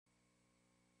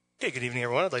Okay, good evening,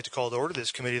 everyone. I'd like to call to order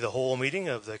this committee of the whole meeting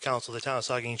of the Council of the Town of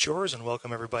Saugeen Shores and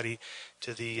welcome everybody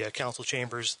to the council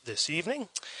chambers this evening.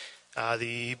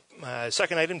 The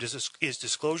second item is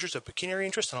disclosures of pecuniary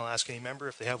interest, and I'll ask any member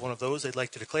if they have one of those they'd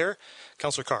like to declare.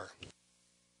 Councillor Carr.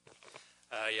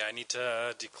 I need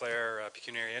to declare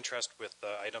pecuniary interest with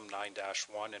item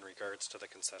 9-1 in regards to the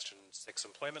concession 6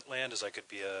 employment land, as I could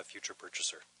be a future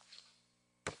purchaser.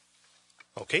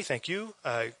 Okay, thank you.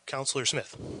 Councillor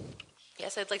Smith.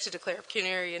 Yes, I'd like to declare a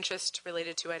pecuniary interest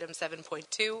related to item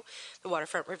 7.2, the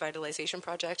Waterfront Revitalization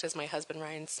Project, as my husband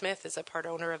Ryan Smith is a part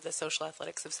owner of the Social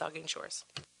Athletics of Saugeen Shores.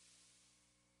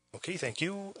 Okay, thank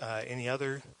you. Any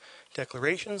other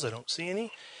declarations? I don't see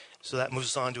any. So that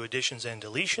moves us on to additions and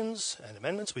deletions and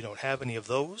amendments. We don't have any of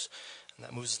those. And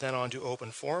that moves us then on to open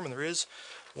forum. And there is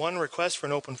one request for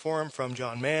an open forum from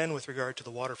John Mann with regard to the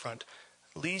waterfront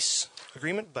lease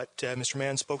agreement, but Mr.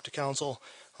 Mann spoke to council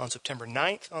on September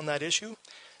 9th on that issue,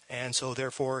 and so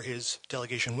therefore his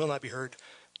delegation will not be heard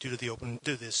due to the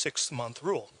 6-month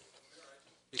rule.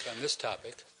 On this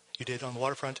topic. You did on the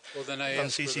waterfront. Well, then I on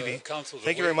ask the CCV. for the council to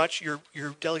Thank you waive. very much. Your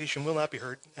delegation will not be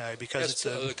heard because Yes,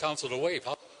 it's the council to waive.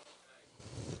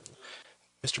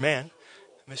 Mr.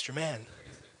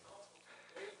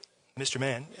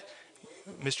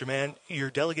 Mann, your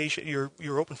delegation,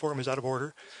 your open forum is out of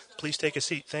order. Please take a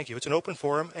seat. Thank you. It's an open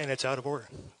forum and it's out of order.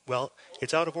 Well,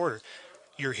 it's out of order.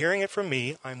 You're hearing it from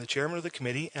me. I'm the chairman of the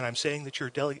committee, and I'm saying that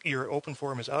your open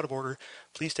forum is out of order.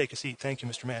 Please take a seat. Thank you,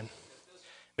 Mr. Mann.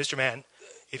 Mr. Mann,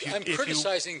 I'm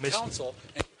criticizing council.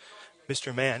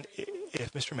 Mr. Mann,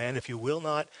 if you will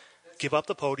not give up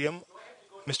the podium,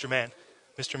 Mr. Mann,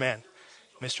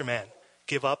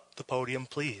 give up the podium,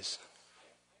 please.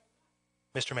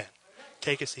 Mr. Mann,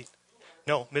 take a seat.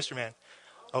 No, Mr. Mann.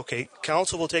 Okay,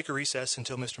 council will take a recess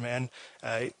until Mr. Mann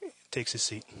takes his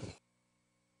seat.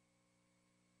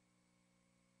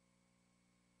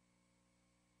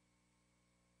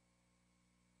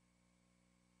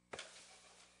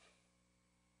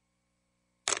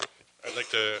 I'd like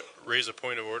to raise a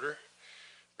point of order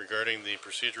regarding the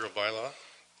procedural bylaw.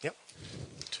 Yep.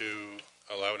 To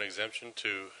allow an exemption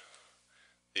to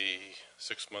the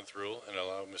 6-month rule and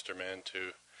allow Mr. Mann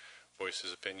to voice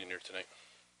his opinion here tonight.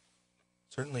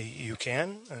 Certainly you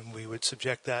can, and we would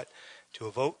subject that to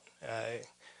a vote.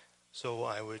 So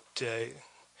I would,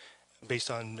 based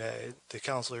on the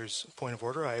councillor's point of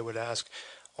order, I would ask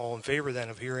all in favor then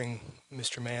of hearing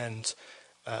Mr. Mann's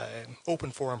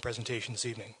open forum presentation this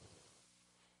evening.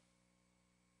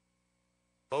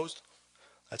 Opposed?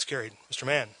 That's carried. Mr.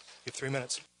 Mann, you have 3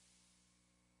 minutes.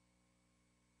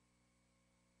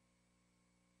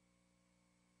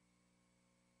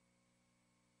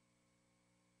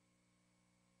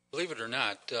 Believe it or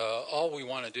not, all we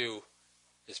want to do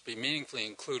is be meaningfully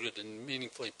included and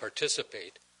meaningfully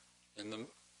participate in the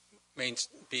Main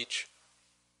Beach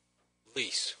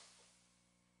lease.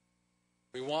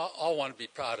 We all want to be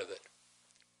proud of it.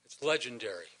 It's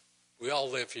legendary. We all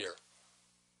live here.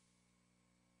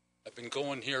 I've been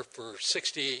going here for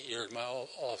 68 years,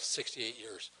 all 68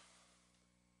 years.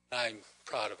 I'm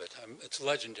proud of it. It's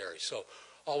legendary. So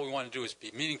all we want to do is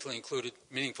be meaningfully included,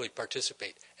 meaningfully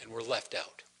participate, and we're left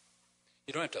out.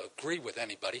 You don't have to agree with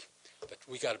anybody, but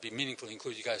we got to be meaningfully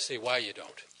included. You got to say why you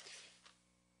don't.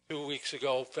 2 weeks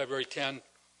ago, February 10,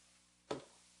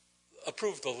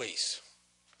 approved the lease.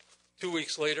 2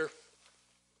 weeks later,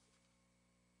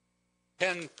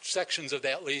 10 sections of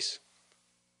that lease,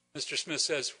 Mr. Smith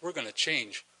says, we're going to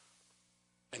change,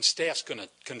 and staff's going to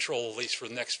control the lease for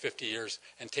the next 50 years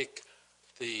and take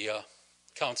the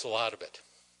council out of it.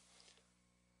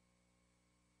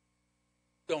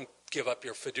 Don't give up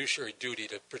your fiduciary duty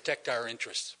to protect our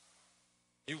interests.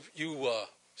 You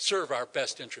serve our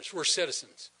best interests. We're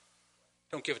citizens.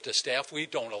 Don't give it to staff. We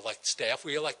don't elect staff.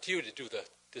 We elect you to do the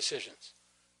decisions.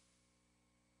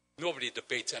 Nobody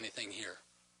debates anything here.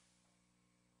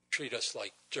 Treat us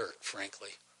like dirt,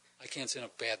 frankly. I can't say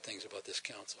enough bad things about this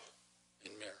council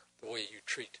and mayor, the way you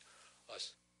treat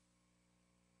us.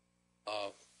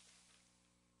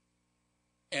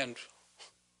 And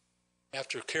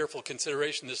after careful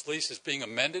consideration, this lease is being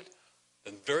amended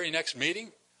the very next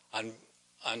meeting on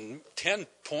 10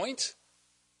 points.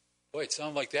 Boy, it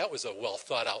sounded like that was a well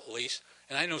thought out lease.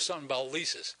 And I know something about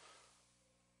leases.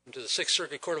 Went to the Sixth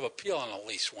Circuit Court of Appeal on a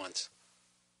lease once.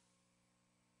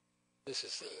 This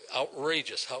is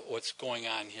outrageous what's going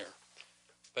on here.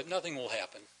 But nothing will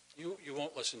happen. You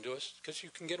won't listen to us because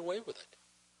you can get away with it.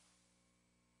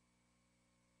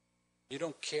 You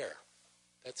don't care.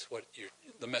 That's what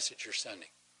the message you're sending.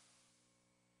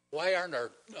 Why aren't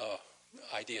our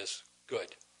ideas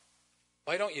good?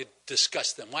 Why don't you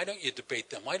discuss them? Why don't you debate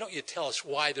them? Why don't you tell us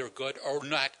why they're good or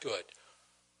not good?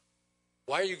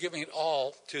 Why are you giving it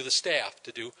all to the staff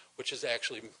to do, which is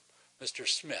actually Mr.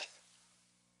 Smith,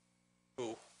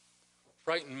 who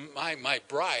frightened my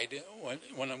bride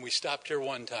when we stopped here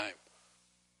one time.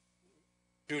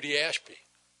 Judy Ashby.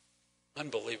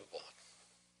 Unbelievable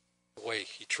the way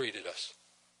he treated us.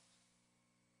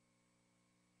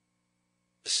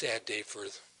 A sad day for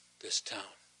this town.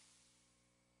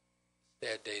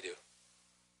 Sad day to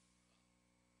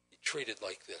be treated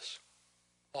like this.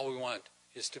 All we want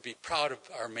is to be proud of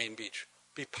our main beach,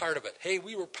 be part of it. Hey,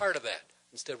 we were part of that.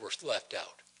 Instead, we're left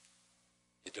out.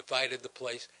 You divided the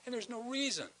place, and there's no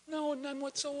reason. No, none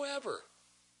whatsoever.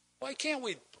 Why can't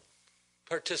we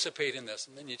participate in this?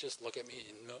 And then you just look at me,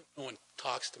 and no one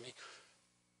talks to me.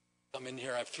 I'm in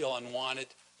here, I feel unwanted.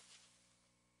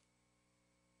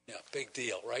 Yeah, big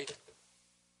deal, right?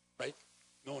 Right?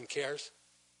 No one cares.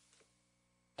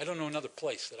 I don't know another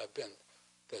place that I've been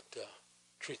that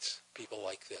treats people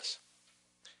like this.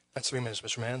 That's 3 minutes,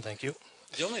 Mr. Mann. Thank you.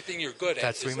 The only thing you're good at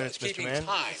That's 3 is minutes, Mr. keeping Mann.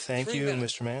 time. Thank 3 you,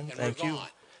 minutes, Mr. Mann. and Thank we're you. gone.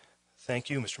 Thank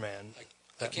you, Mr. Mann. I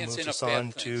That can't moves say us enough bad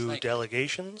on things. to Thank you.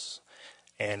 delegations.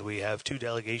 And we have 2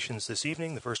 delegations this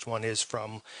evening. The first one is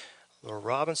from Laura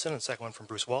Robinson, and the second one from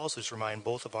Bruce Walls. Just remind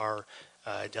both of our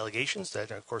delegations that,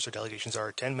 of course, our delegations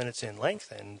are 10 minutes in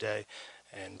length, and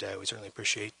we certainly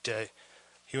appreciate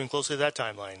hewing closely to that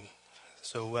timeline.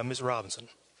 So, Ms. Robinson.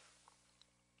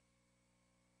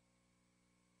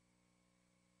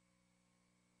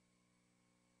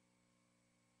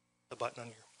 The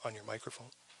button on your microphone.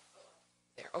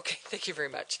 There. Okay, thank you very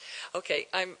much. Okay,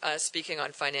 I'm speaking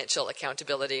on financial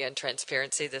accountability and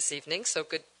transparency this evening. So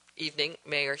good evening,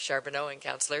 Mayor Charbonneau and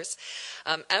councillors.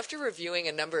 After reviewing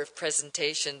a number of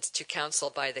presentations to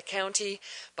council by the county,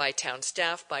 by town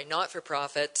staff, by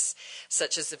not-for-profits,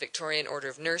 such as the Victorian Order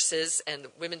of Nurses and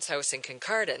the Women's House in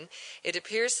Kincardine, it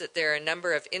appears that there are a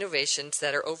number of innovations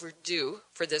that are overdue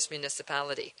for this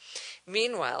municipality.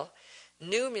 Meanwhile,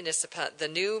 the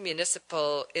new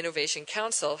Municipal Innovation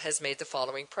Council has made the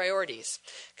following priorities: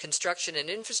 construction and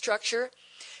infrastructure,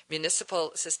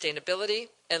 municipal sustainability,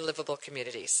 and livable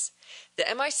communities. The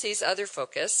MIC's other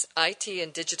focus, IT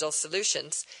and digital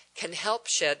solutions, can help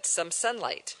shed some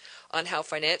sunlight on how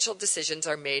financial decisions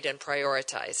are made and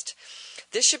prioritized.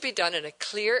 This should be done in a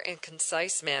clear and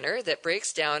concise manner that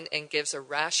breaks down and gives a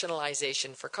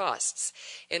rationalization for costs.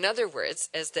 In other words,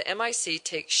 as the MIC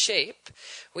takes shape,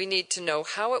 we need to know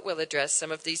how it will address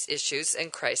some of these issues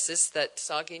and crises that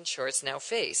Saugeen Shores now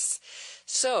face.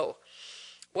 So,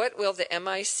 what will the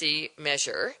MIC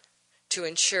measure to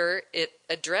ensure it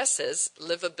addresses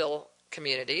livable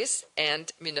communities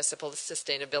and municipal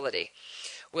sustainability?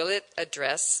 Will it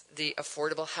address the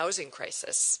affordable housing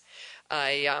crisis?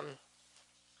 I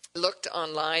looked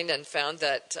online and found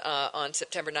that on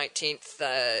September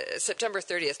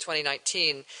 30th,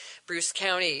 2019, Bruce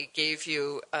County gave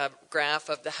you a graph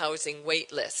of the housing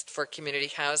wait list for community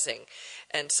housing,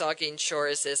 and Saugeen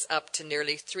Shores is up to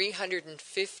nearly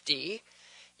 350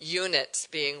 units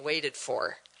being waited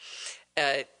for,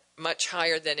 much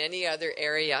higher than any other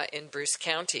area in Bruce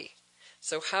County.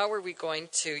 So how are we going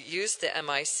to use the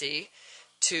MIC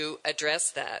to address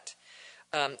that?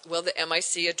 Will the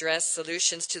MIC address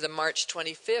solutions to the March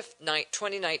 25th,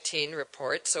 2019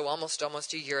 report, so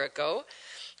almost a year ago,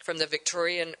 from the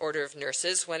Victorian Order of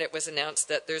Nurses, when it was announced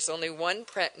that there's only one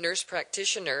nurse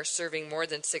practitioner serving more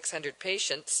than 600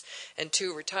 patients and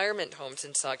 2 retirement homes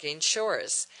in Saugeen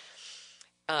Shores?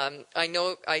 I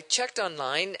know I checked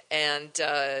online, and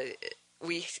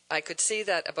I could see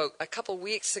that about a couple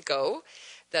weeks ago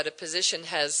that a position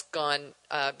has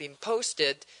been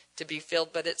posted to be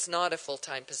filled, but it's not a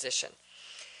full-time position.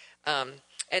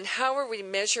 And how are we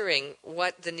measuring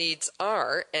what the needs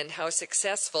are and how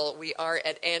successful we are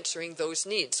at answering those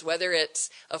needs, whether it's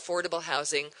affordable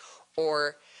housing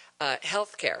or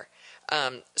health care?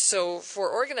 So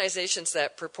for organizations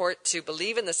that purport to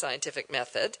believe in the scientific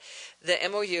method, the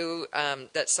MOU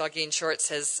that Saugeen Shores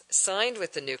has signed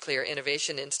with the Nuclear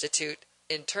Innovation Institute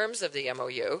in terms of the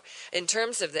MOU, in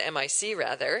terms of the MIC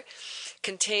rather,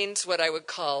 contains what I would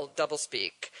call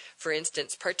doublespeak. For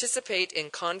instance, participate in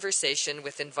conversation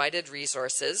with invited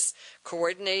resources,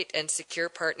 coordinate and secure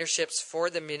partnerships for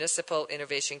the Municipal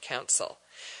Innovation Council.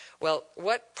 Well,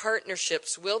 what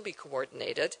partnerships will be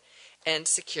coordinated and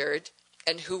secured,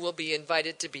 and who will be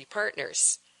invited to be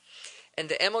partners? And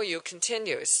the MOU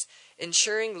continues,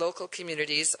 ensuring local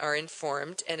communities are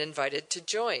informed and invited to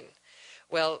join.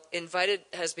 Well, invited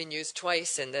has been used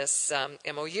twice in this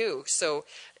MOU. So,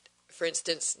 for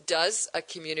instance, does a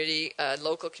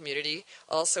local community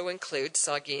also include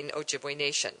Saugeen Ojibwe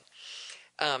Nation?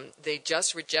 They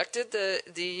just rejected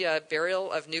the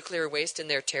burial of nuclear waste in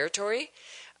their territory.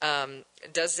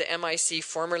 Does the MIC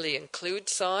formally include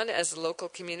Saugeen as a local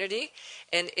community?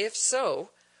 And if so,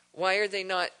 why are they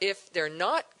not? If they're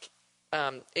not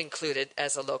included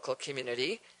as a local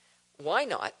community, why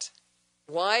not?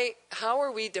 Why? How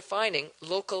are we defining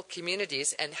local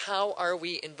communities, and how are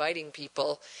we inviting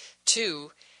people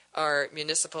to our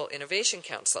Municipal Innovation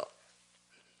Council?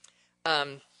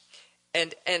 And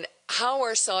how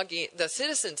are the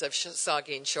citizens of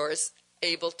Saugeen Shores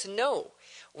able to know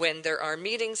when there are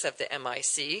meetings of the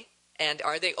MIC, and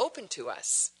are they open to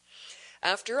us?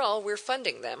 After all, we're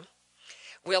funding them.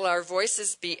 Will our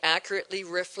voices be accurately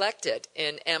reflected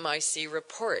in MIC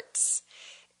reports?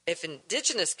 If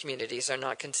Indigenous communities are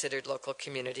not considered local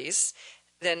communities,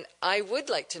 then I would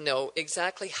like to know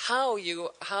exactly how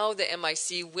the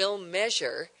MIC will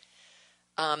measure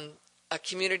a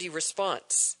community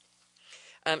response.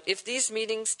 If these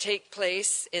meetings take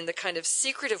place in the kind of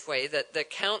secretive way that the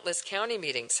countless county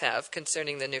meetings have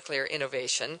concerning the Nuclear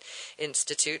Innovation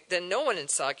Institute, then no one in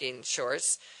Saugeen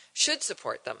Shores should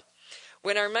support them.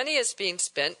 When our money is being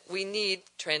spent, we need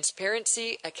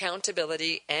transparency,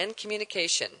 accountability, and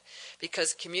communication,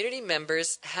 because community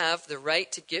members have the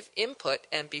right to give input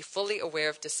and be fully aware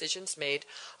of decisions made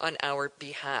on our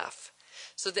behalf.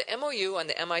 So the MOU on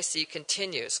the MIC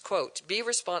continues, quote, be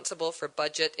responsible for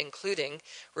budget, including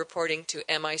reporting to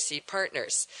MIC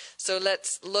partners. So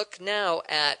let's look now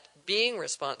at being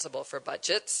responsible for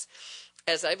budgets,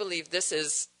 as I believe this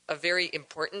is a very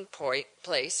important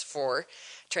place for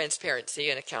transparency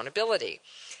and accountability.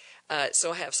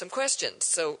 So I have some questions.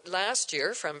 So last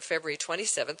year, from February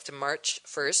 27th to March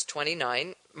 1st,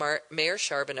 29, Mayor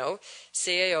Charbonneau,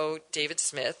 CAO David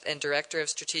Smith, and Director of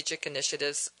Strategic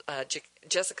Initiatives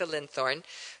Jessica Linthorne,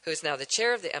 who is now the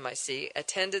chair of the MIC,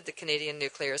 attended the Canadian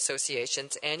Nuclear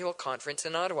Association's annual conference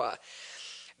in Ottawa.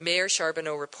 Mayor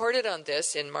Charbonneau reported on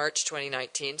this in March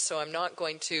 2019, so I'm not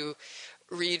going to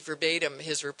read verbatim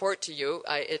his report to you.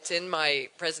 It's in my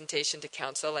presentation to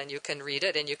council, and you can read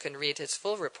it, and you can read his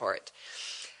full report.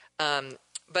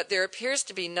 But there appears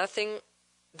to be nothing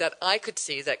that I could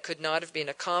see that could not have been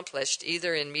accomplished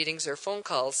either in meetings or phone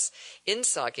calls in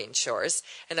Saugeen Shores,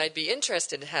 and I'd be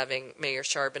interested in having Mayor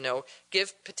Charbonneau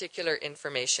give particular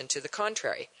information to the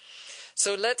contrary.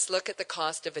 So let's look at the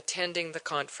cost of attending the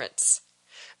conference.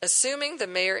 Assuming the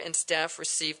mayor and staff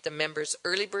received the members'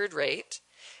 early bird rate,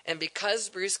 and because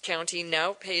Bruce County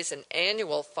now pays an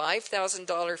annual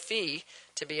 $5,000 fee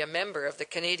to be a member of the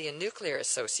Canadian Nuclear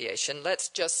Association, let's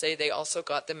just say they also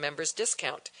got the members'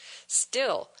 discount.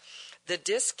 Still, the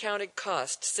discounted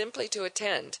cost simply to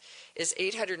attend is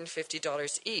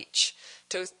 $850 each.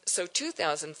 So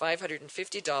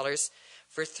 $2,550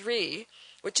 for three,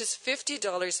 which is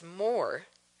 $50 more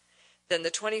than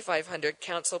the $2,500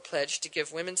 council pledged to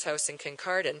give Women's House in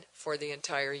Kincardine for the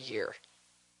entire year.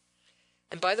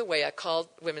 And by the way, I called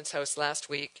Women's House last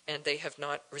week, and they have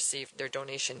not received their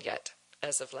donation yet,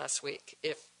 as of last week,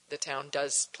 if the town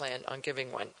does plan on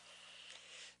giving one.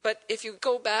 But if you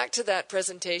go back to that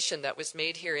presentation that was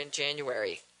made here in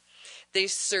January, they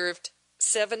served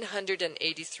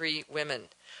 783 women,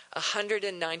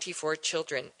 194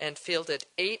 children, and fielded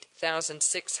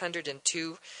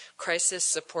 8,602 crisis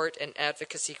support and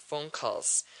advocacy phone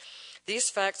calls. These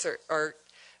facts are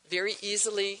very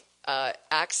easily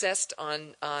accessed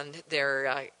on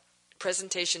their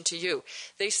presentation to you.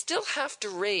 They still have to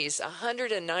raise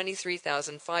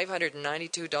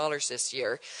 $193,592 this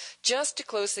year just to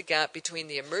close the gap between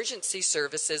the emergency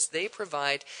services they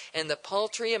provide and the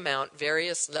paltry amount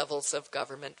various levels of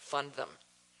government fund them.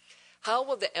 How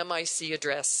will the MIC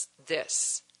address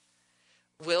this?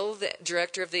 Will the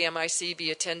director of the MIC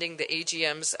be attending the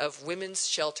AGMs of Women's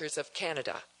Shelters of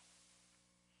Canada?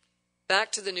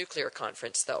 Back to the nuclear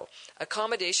conference, though.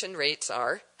 Accommodation rates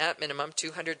are, at minimum,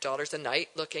 $200 a night,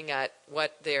 looking at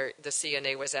what the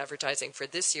CNA was advertising for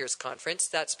this year's conference.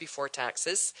 That's before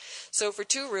taxes. So for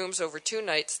 2 rooms over 2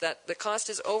 nights, the cost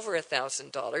is over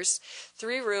 $1,000.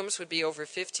 3 rooms would be over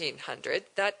 $1,500.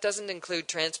 That doesn't include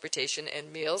transportation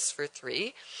and meals for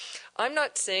 3. I'm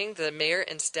not saying the mayor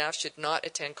and staff should not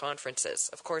attend conferences.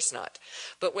 Of course not.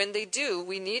 But when they do,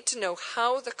 we need to know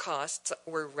how the costs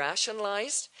were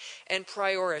rationalized and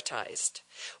prioritized.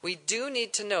 We do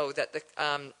need to know that the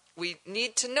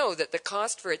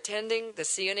cost for attending the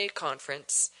CNA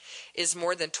conference is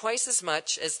more than twice as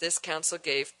much as this council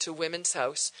gave to Women's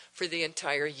House for the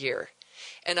entire year.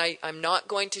 And I'm not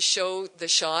going to show the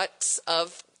shots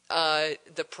of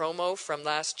the promo from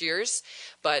last year's,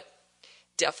 but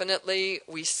definitely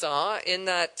we saw in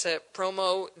that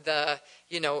promo the,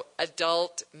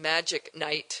 adult magic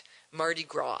night Mardi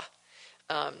Gras.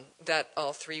 that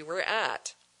all three were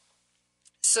at.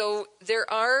 So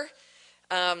there are,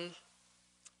 I'm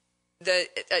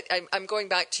going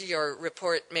back to your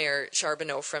report, Mayor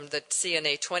Charbonneau, from the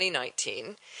CNA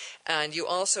 2019, and you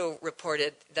also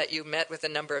reported that you met with a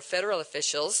number of federal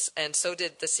officials, and so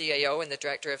did the CAO and the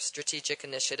Director of Strategic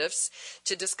Initiatives,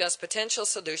 to discuss potential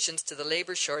solutions to the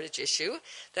labour shortage issue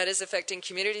that is affecting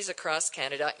communities across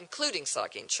Canada, including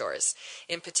Saugeen Shores.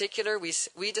 In particular,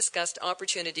 we discussed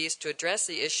opportunities to address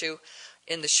the issue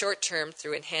in the short term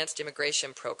through enhanced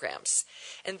immigration programs.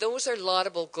 And those are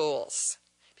laudable goals,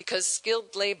 because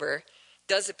skilled labor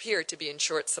does appear to be in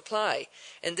short supply,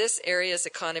 and this area's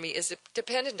economy is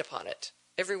dependent upon it.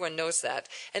 Everyone knows that,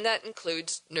 and that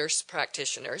includes nurse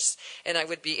practitioners. And I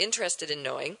would be interested in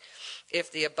knowing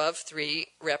if the above three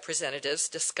representatives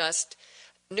discussed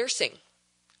nursing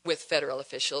with federal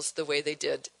officials the way they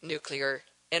did nuclear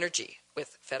energy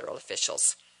with federal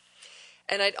officials.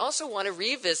 And I'd also want to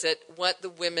revisit what the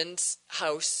Women's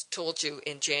House told you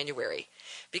in January,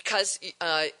 because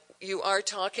you are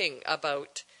talking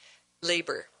about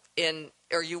labor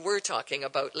or you were talking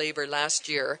about labor last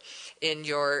year in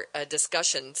your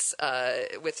discussions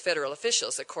with federal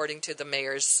officials, according to the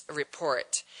mayor's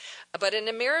report. But an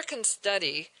American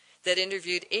study that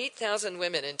interviewed 8,000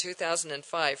 women in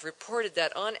 2005 reported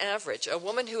that on average, a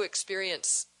woman who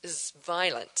experiences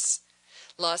violence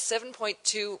lost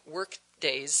 7.2 work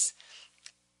days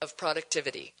of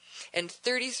productivity and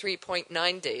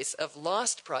 33.9 days of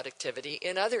lost productivity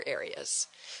in other areas.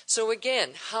 So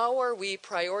again, how are we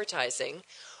prioritizing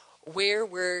where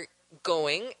we're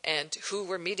going and who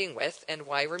we're meeting with and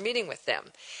why we're meeting with them?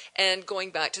 And going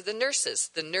back to the nurses,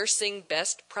 the Nursing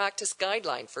Best Practice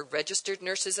Guideline for Registered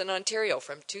Nurses in Ontario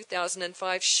from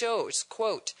 2005 shows,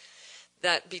 quote,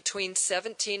 that between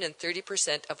 17 and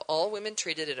 30% of all women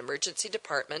treated in emergency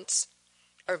departments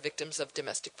are victims of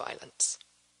domestic violence.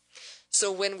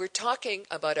 So when we're talking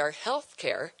about our health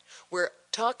care, we're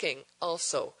talking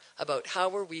also about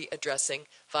how are we addressing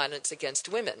violence against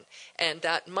women. And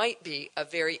that might be a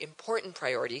very important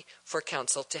priority for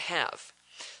Council to have.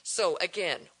 So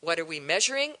again, what are we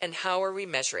measuring and how are we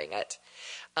measuring it?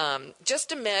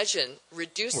 Just imagine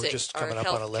reducing our health care. We're just coming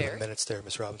up on 11 minutes there,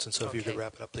 Ms. Robinson, so if you could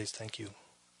wrap it up, please. Thank you.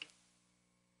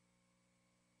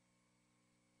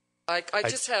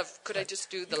 Could I just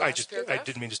do the last paragraph? I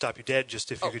didn't mean to stop you dead, just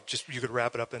if you could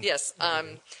wrap it up. Yes.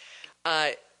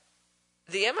 The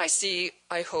MIC,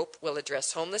 I hope, will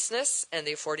address homelessness and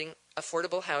the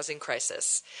affordable housing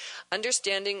crisis.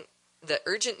 Understanding the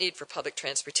urgent need for public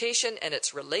transportation and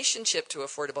its relationship to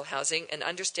affordable housing, and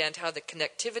understand how the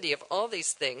connectivity of all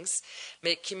these things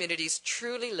make communities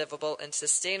truly livable and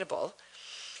sustainable.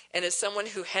 And as someone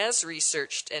who has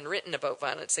researched and written about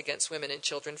violence against women and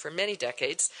children for many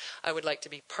decades, I would like to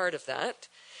be part of that.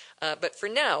 But for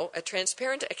now, a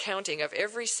transparent accounting of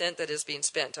every cent that is being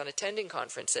spent on attending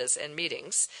conferences and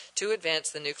meetings to advance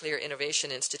the Nuclear Innovation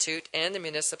Institute and the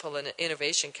Municipal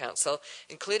Innovation Council,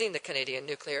 including the Canadian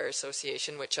Nuclear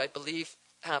Association, which I believe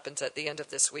happens at the end of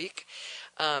this week,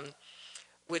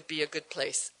 would be a good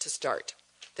place to start.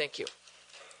 Thank you.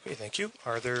 Okay, thank you.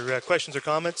 Are there questions or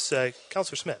comments?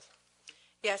 Councillor Smith.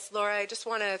 Yes, Laura, I just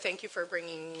want to thank you for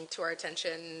bringing to our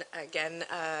attention, again,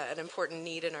 an important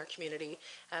need in our community.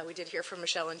 We did hear from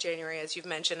Michelle in January, as you've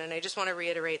mentioned, and I just want to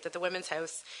reiterate that the Women's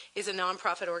House is a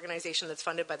non-profit organization that's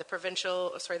funded by the Province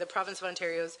of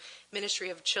Ontario's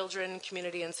Ministry of Children,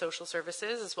 Community and Social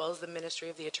Services, as well as the Ministry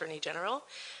of the Attorney General.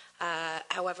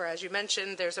 However, as you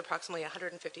mentioned, there's approximately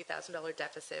 $150,000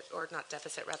 deficit, or not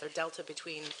deficit, rather delta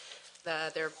between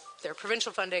their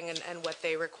provincial funding and what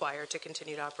they require to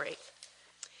continue to operate.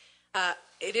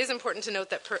 It is important to note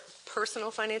that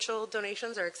personal financial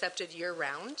donations are accepted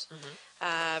year-round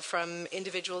from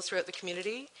individuals throughout the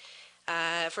community.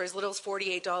 For as little as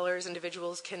 $48,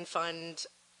 individuals can fund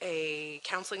a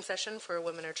counseling session for a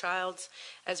woman or child,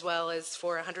 as well as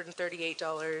for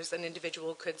 $138, an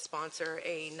individual could sponsor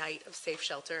a night of safe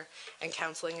shelter and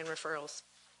counseling and referrals.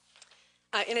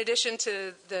 In addition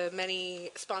to the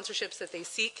many sponsorships that they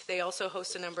seek, they also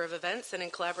host a number of events, and in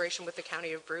collaboration with the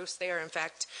County of Bruce, they are in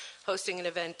fact hosting an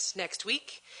event next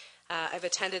week. I've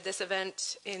attended this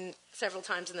event several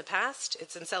times in the past.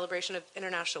 It's in celebration of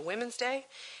International Women's Day.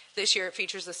 This year it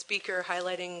features a speaker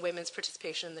highlighting women's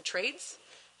participation in the trades,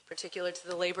 particular to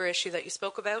the labor issue that you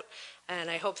spoke about, and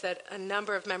I hope that a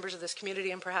number of members of this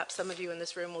community, and perhaps some of you in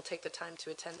this room, will take the time to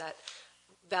attend that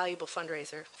valuable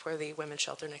fundraiser for the Women's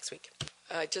Shelter next week.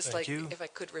 If I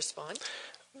could respond.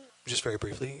 Just very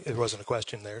briefly, there wasn't a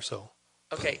question there, so.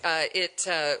 Okay, I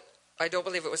don't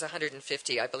believe it was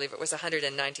 150. I believe it was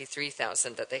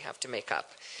 193,000 that they have to make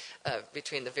up.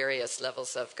 between the various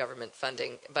levels of government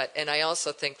funding. And I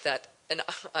also think that, and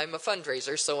I'm a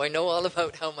fundraiser, so I know all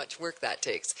about how much work that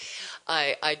takes.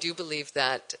 I do believe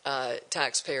that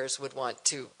taxpayers would want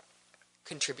to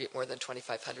contribute more than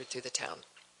 $2,500 to the town.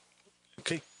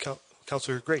 Okay,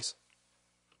 Councillor Grace.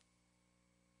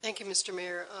 Thank you, Mr.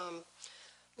 Mayor.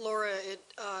 Laura, it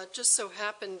just so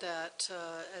happened that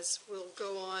as we'll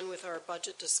go on with our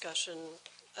budget discussion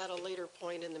at a later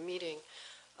point in the meeting,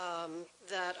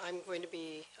 that I'm going to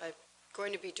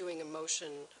be doing a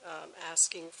motion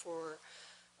asking for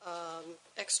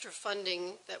extra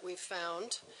funding that we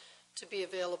found to be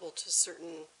available to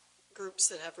certain groups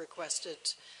that have requested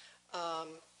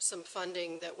some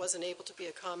funding that wasn't able to be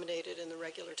accommodated in the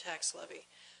regular tax levy.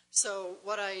 So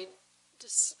what I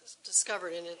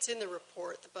discovered, and it's in the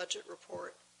report, the budget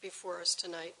report before us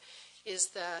tonight, is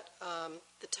that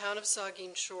the town of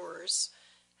Saugeen Shores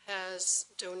has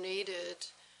donated,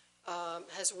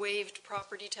 has waived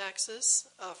property taxes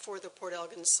for the Port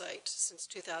Elgin site since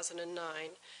 2009.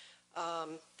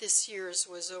 This year's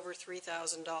was over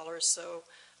 $3,000, so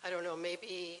I don't know,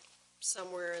 maybe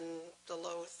somewhere in the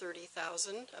low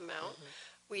 30,000 amount. Mm-hmm.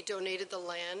 We donated the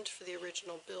land for the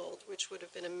original build, which would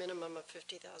have been a minimum of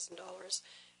 $50,000,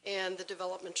 and the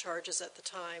development charges at the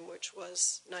time, which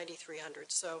was $9,300.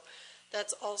 So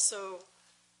that's also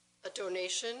a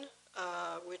donation,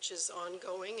 which is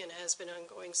ongoing and has been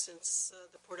ongoing since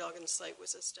the Port Elgin site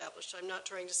was established. I'm not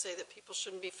trying to say that people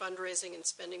shouldn't be fundraising and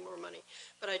spending more money,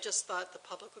 but I just thought the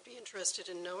public would be interested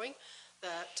in knowing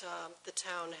that the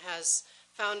town has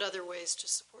found other ways to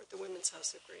support the Women's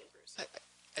House of Grey and Bruce.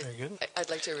 Very good. I'd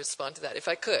like to respond to that, if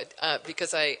I could,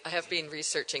 because I have been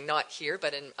researching, not here,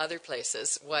 but in other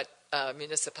places, what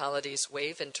municipalities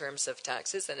waive in terms of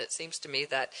taxes, and it seems to me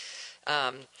that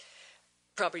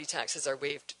property taxes are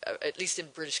waived, at least in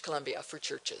British Columbia, for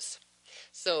churches.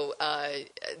 So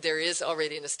there is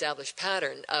already an established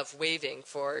pattern of waiving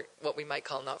for what we might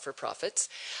call not-for-profits,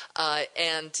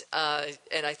 and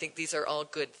I think these are all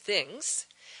good things.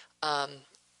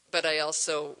 But I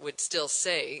also would still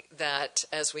say that,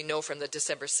 as we know from the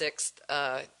December 6th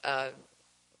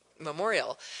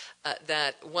memorial,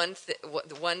 that one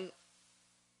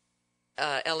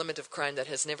element of crime that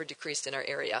has never decreased in our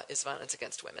area is violence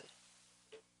against women.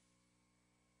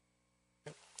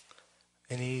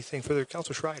 Anything further?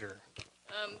 Councillor Schreider.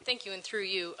 Thank you, and through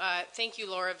you. Thank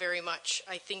you, Laura, very much.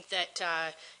 I think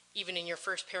that even in your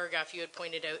first paragraph, you had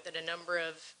pointed out that a number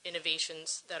of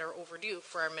innovations that are overdue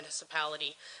for our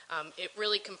municipality. It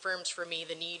really confirms for me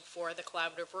the need for the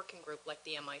collaborative working group like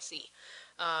the MIC.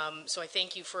 So I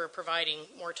thank you for providing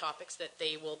more topics that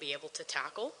they will be able to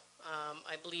tackle.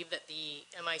 I believe that the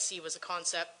MIC was a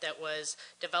concept that was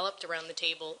developed around the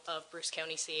table of Bruce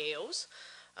County CAOs.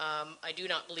 I do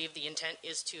not believe the intent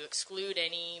is to exclude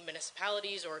any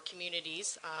municipalities or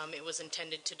communities. It was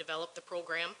intended to develop the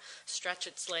program, stretch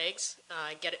its legs,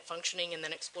 get it functioning, and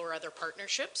then explore other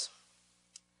partnerships.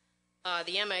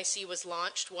 The MIC was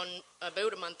launched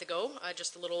about a month ago,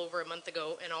 just a little over a month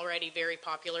ago, and already very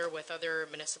popular with other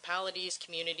municipalities,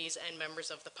 communities, and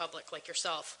members of the public like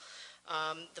yourself.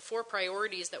 The 4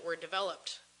 priorities that were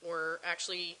developed were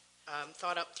actually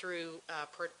thought up through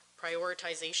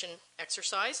prioritization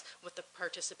exercise with the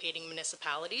participating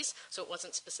municipalities, so it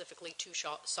wasn't specifically to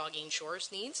Saugeen Shores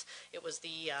needs. It was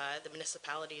the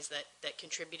municipalities that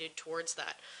contributed towards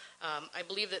that. I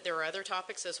believe that there are other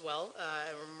topics as well,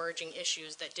 emerging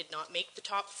issues that did not make the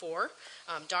top 4.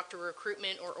 Doctor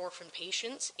recruitment or orphan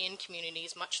patients in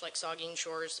communities, much like Saugeen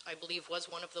Shores, I believe was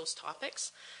one of those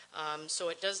topics. So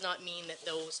it does not mean that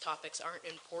those topics aren't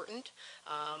important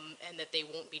and that they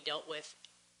won't be dealt with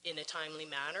in a timely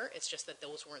manner. It's just that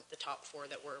those weren't the top 4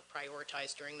 that were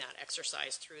prioritized during that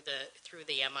exercise through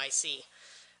the MIC.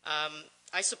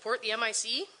 I support the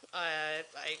MIC. I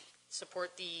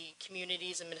support the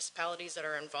communities and municipalities that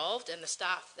are involved and the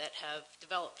staff that have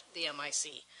developed the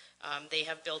MIC. They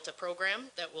have built a program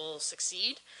that will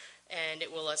succeed, and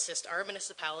it will assist our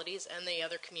municipalities and the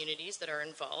other communities that are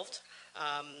involved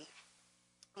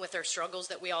with our struggles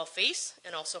that we all face,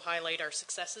 and also highlight our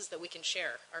successes that we can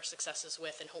share our successes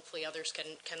with, and hopefully others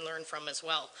can learn from as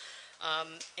well.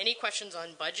 Any questions on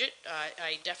budget?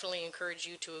 I definitely encourage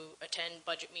you to attend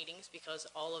budget meetings because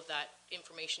all of that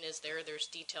information is there. There's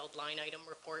detailed line item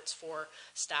reports for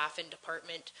staff and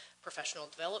department, professional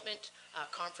development,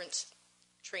 conference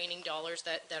training dollars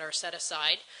that are set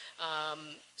aside.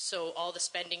 So all the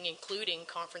spending, including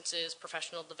conferences,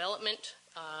 professional development,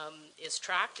 is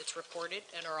tracked, it's reported,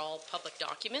 and are all public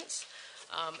documents.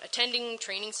 Attending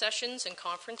training sessions and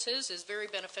conferences is very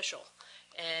beneficial,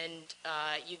 and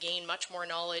you gain much more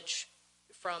knowledge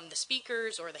from the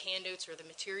speakers or the handouts or the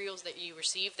materials that you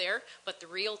receive there, but the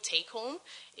real take-home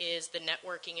is the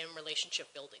networking and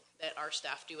relationship building that our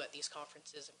staff do at these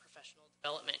conferences and professional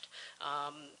development.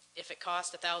 If it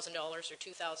cost $1,000 or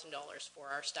 $2,000 for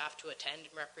our staff to attend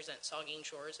and represent Saugeen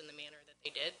Shores in the manner that they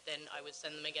did, then I would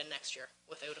send them again next year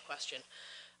without a question.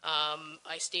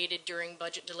 I stated during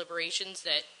budget deliberations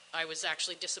that I was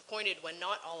actually disappointed when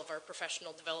not all of our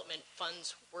professional development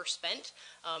funds were spent,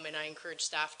 and I encourage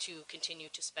staff to continue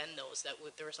to spend those.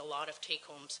 There was a lot of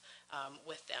take-homes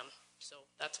with them. So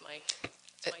that's my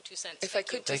 2 cents. If I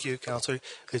could, Thank you, Councillor.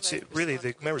 It's really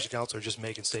the members of council are just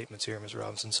making statements here, Ms.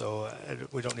 Robinson. So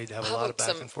we don't need to have a lot of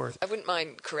back and forth. I wouldn't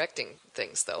mind correcting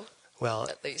things, though. Well,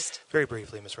 at least very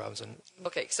briefly, Ms. Robinson.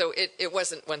 Okay, so it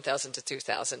wasn't 1,000 to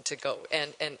 2,000 to go,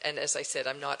 and as I said,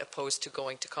 I'm not opposed to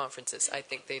going to conferences. I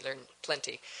think they learn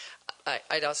plenty.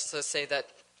 I'd also say that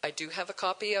I do have a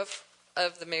copy of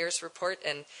the mayor's report,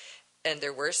 and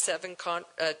there were 7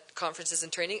 conferences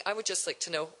and training. I would just like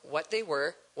to know what they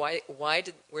were,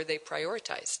 were they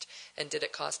prioritized, and did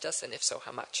it cost us, and if so,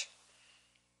 how much?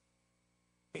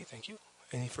 Okay, thank you.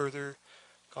 Any further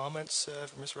comments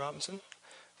from Ms. Robinson?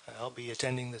 I'll be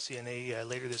attending the CNA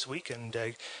later this week, and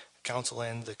council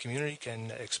and the community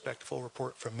can expect a full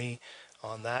report from me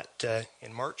on that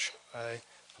in March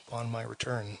upon my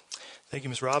return. Thank you,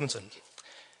 Ms. Robinson.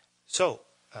 So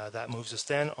that moves us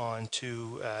then on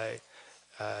to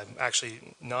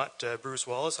actually not Bruce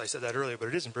Wallace. I said that earlier, but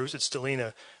it isn't Bruce. It's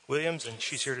Stelina Williams, and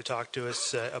she's here to talk to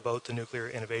us about the Nuclear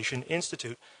Innovation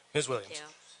Institute. Ms. Williams.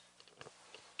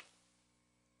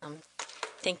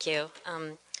 Thank you.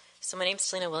 So my name is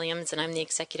Stelina Williams, and I'm the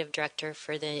Executive Director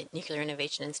for the Nuclear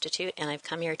Innovation Institute, and I've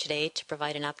come here today to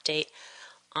provide an update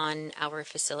on our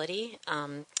facility,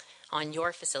 on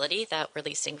your facility that we're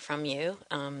leasing from you.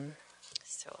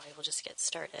 So I will just get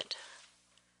started.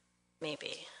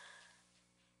 Maybe.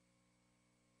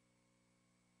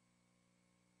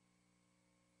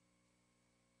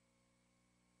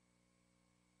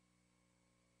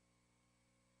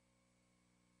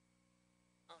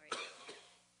 All right.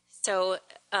 So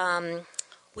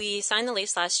we signed the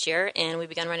lease last year, and we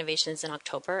began renovations in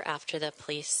October after the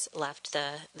police left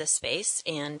the space.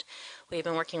 And we've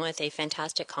been working with a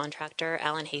fantastic contractor,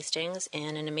 Alan Hastings,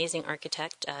 and an amazing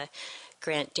architect,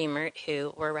 Grant Demert,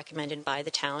 who were recommended by the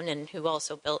town and who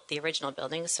also built the original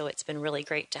building. So it's been really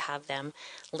great to have them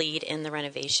lead in the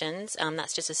renovations.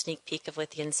 That's just a sneak peek of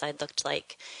what the inside looked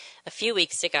like a few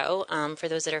weeks ago. For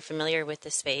those that are familiar with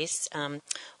the space,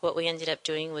 what we ended up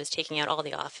doing was taking out all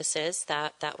the offices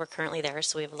that were currently there.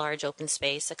 So we have a large open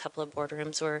space, a couple of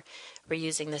boardrooms. We're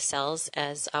using the cells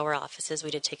as our offices.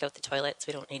 We did take out the toilets.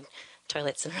 We don't need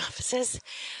toilets in our offices,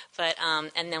 but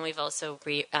and then we've also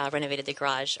renovated the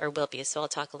garage, or will be, so I'll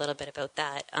talk a little bit about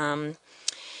that.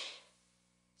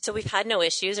 So we've had no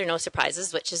issues or no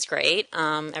surprises, which is great.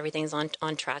 Everything's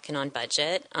on track and on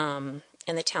budget, and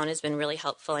the town has been really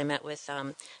helpful. I met with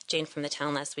Jane from the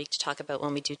town last week to talk about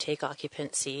when we do take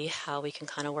occupancy, how we can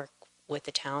kind of work with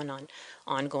the town on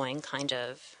ongoing kind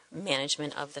of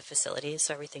management of the facilities.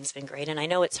 So everything's been great. And I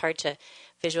know it's hard to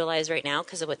visualize right now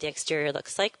because of what the exterior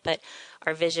looks like, but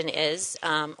our vision is,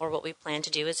 or what we plan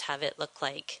to do is have it look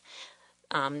like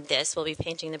this. We'll be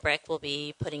painting the brick. We'll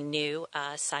be putting new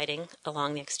siding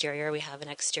along the exterior. We have an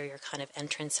exterior kind of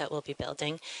entrance that we'll be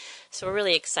building. So we're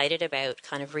really excited about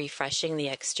kind of refreshing the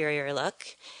exterior look.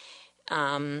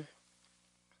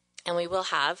 And we will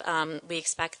have, we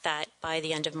expect that by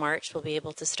the end of March, we'll be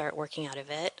able to start working out of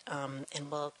it.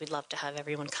 And we'd love to have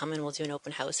everyone come, and we'll do an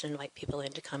open house and invite people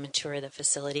in to come and tour the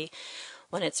facility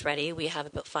when it's ready. We have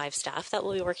about 5 staff that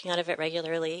will be working out of it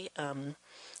regularly,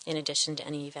 in addition to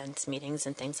any events, meetings,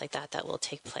 and things like that will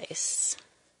take place.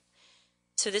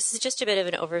 So this is just a bit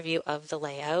of an overview of the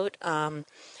layout.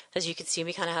 As you can see,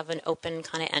 we kind of have an open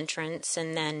kind of entrance,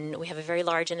 and then we have a very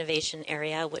large innovation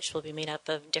area, which will be made up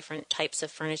of different types of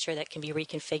furniture that can be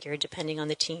reconfigured depending on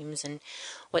the teams and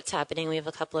what's happening. We have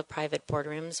a couple of private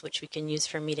boardrooms, which we can use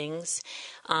for meetings.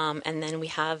 And then we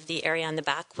have the area on the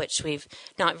back, which we've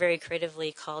not very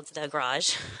creatively called the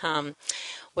garage,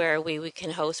 where we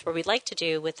can host. What we'd like to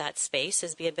do with that space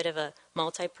is be a bit of a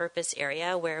multi-purpose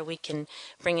area where we can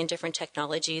bring in different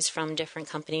technologies from different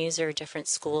companies or different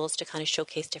schools to kind of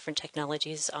showcase different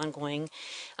technologies ongoing,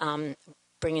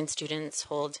 bring in students,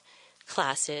 hold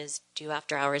classes, do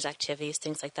after-hours activities,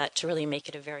 things like that, to really make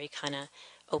it a very kind of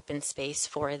open space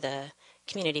for the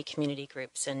community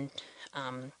groups and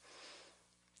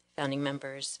founding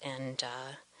members and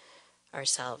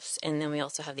ourselves. And then we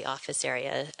also have the office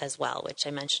area as well, which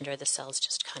I mentioned are the cells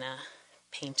just kind of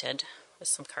painted with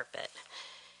some carpet.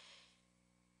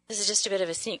 This is just a bit of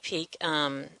a sneak peek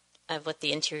of what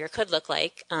the interior could look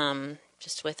like,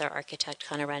 just with our architect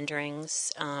kind of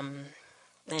renderings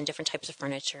and different types of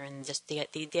furniture, and just the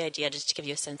idea just to give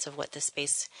you a sense of what the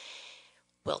space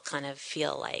will kind of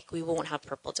feel like. We won't have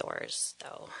purple doors,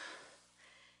 though.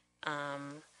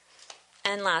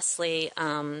 And lastly,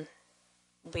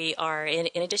 we are, in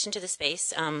addition to the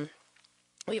space,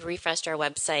 we've refreshed our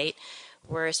website.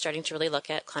 We're starting to really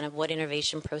look at kind of what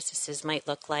innovation processes might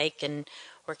look like, and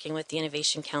working with the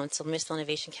Innovation Council, Municipal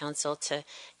Innovation Council, to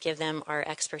give them our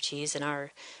expertise and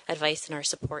our advice and our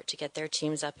support to get their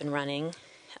teams up and running.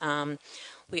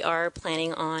 We are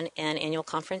planning on an annual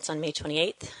conference on May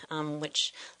 28th,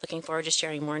 which looking forward to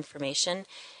sharing more information.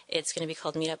 It's going to be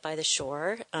called Meet Up by the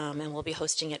Shore, and we'll be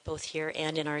hosting it both here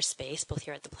and in our space, both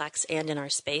here at the Plex and in our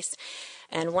space.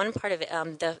 And one part of it,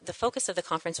 the focus of the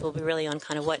conference will be really on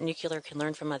kind of what nuclear can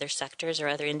learn from other sectors or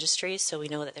other industries. So we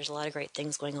know that there's a lot of great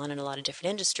things going on in a lot of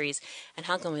different industries, and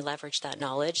how can we leverage that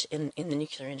knowledge in the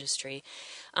nuclear industry.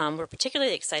 We're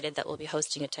particularly excited that we'll be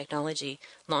hosting a technology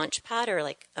launch pad, or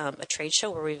like a trade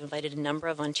show, where we've invited a number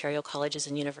of Ontario colleges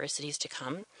and universities to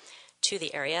come to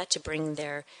the area to bring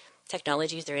their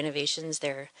technologies, their innovations,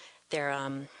 their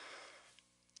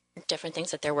different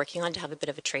things that they're working on, to have a bit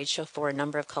of a trade show for a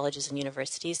number of colleges and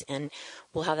universities. And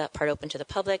we'll have that part open to the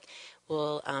public.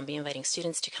 We'll be inviting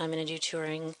students to come in and do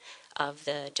touring of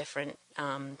the different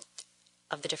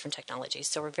technologies.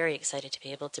 So we're very excited to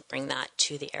be able to bring that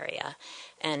to the area.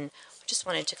 And I just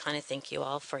wanted to kind of thank you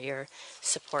all for your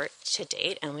support to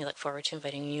date, and we look forward to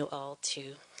inviting you all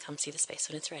to come see the space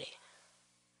when it's ready.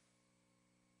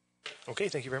 Okay,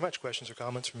 thank you very much. Questions or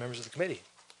comments from members of the committee?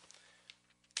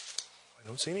 I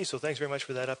don't see any, so thanks very much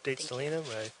for that update, Selena.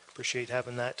 I appreciate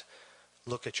having that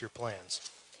look at your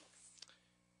plans.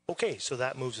 Okay, so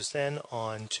that moves us then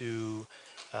on to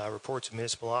reports of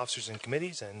municipal officers and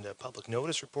committees, and a public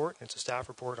notice report. It's a staff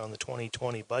report on the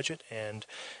 2020 budget, and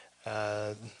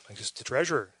I guess the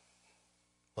treasurer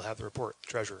will have the report. The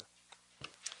treasurer.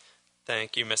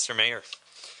 Thank you, Mr. Mayor.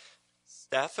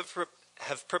 Staff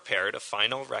have prepared a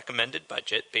final recommended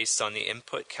budget based on the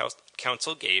input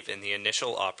Council gave in the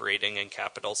initial operating and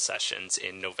capital sessions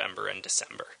in November and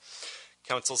December.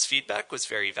 Council's feedback was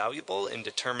very valuable in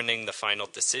determining the final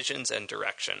decisions and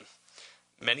direction.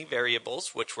 Many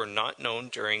variables which were not known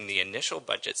during the initial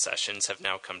budget sessions have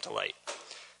now come to light.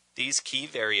 These key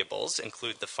variables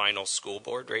include the final school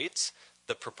board rates,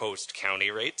 the proposed county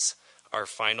rates, our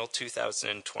final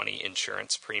 2020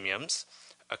 insurance premiums,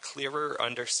 a clearer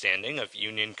understanding of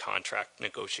union contract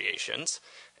negotiations,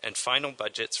 and final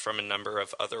budgets from a number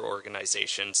of other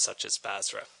organizations such as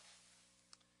BASRA.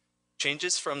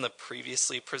 Changes from the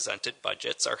previously presented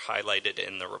budgets are highlighted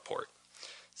in the report.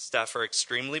 Staff are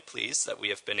extremely pleased that we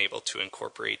have been able to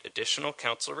incorporate additional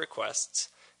council requests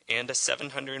and a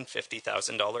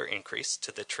 $750,000 increase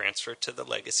to the transfer to the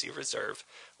legacy reserve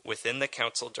within the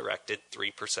council-directed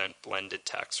 3% blended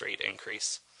tax rate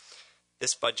increase.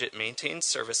 This budget maintains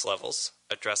service levels,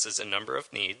 addresses a number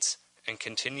of needs, and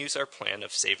continues our plan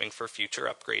of saving for future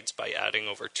upgrades by adding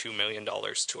over $2 million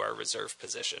to our reserve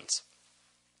positions.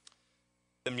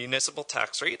 The municipal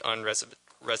tax rate on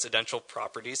residential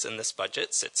properties in this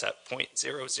budget sits at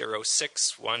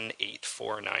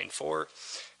 0.006189494,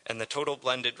 and the total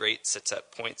blended rate sits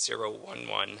at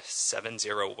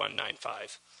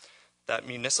 0.011709195. That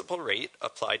municipal rate,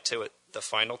 applied to the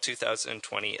final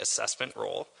 2020 assessment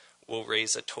roll, will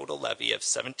raise a total levy of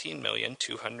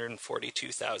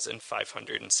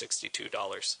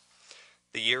 $17,242,562.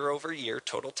 The year-over-year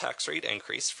total tax rate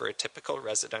increase for a typical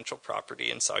residential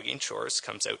property in Saugeen Shores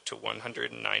comes out to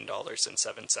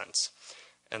 $109.07,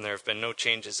 and there have been no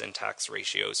changes in tax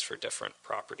ratios for different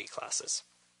property classes.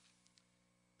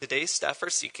 Today, staff are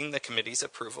seeking the committee's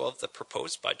approval of the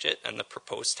proposed budget and the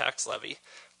proposed tax levy,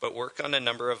 but work on a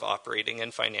number of operating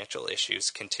and financial issues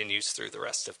continues through the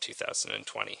rest of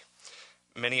 2020.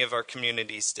 Many of our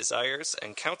community's desires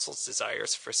and council's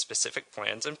desires for specific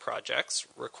plans and projects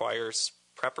requires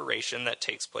preparation that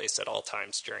takes place at all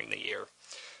times during the year.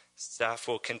 Staff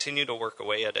will continue to work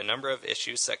away at a number of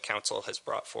issues that council has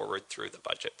brought forward through the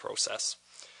budget process.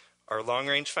 Our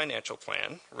long-range financial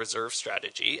plan, reserve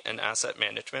strategy, and asset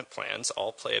management plans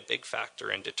all play a big factor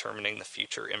in determining the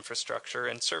future infrastructure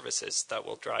and services that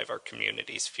will drive our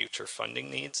community's future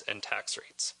funding needs and tax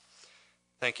rates.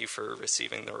 Thank you for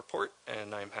receiving the report,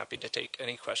 and I'm happy to take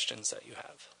any questions that you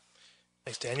have.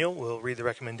 Thanks, Daniel. We'll read the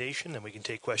recommendation and we can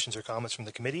take questions or comments from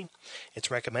the committee. It's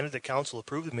recommended that Council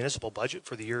approve the municipal budget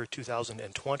for the year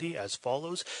 2020 as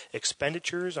follows.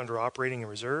 Expenditures under operating and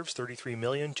reserves,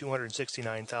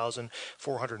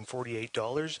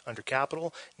 $33,269,448. Under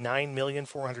capital,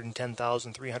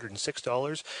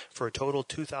 $9,410,306 for a total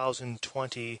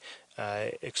 2020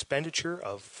 expenditure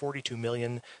of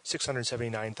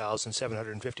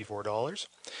 $42,679,754.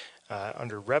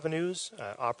 Under revenues,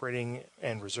 operating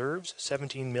and reserves,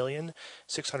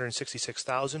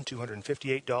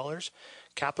 $17,666,258.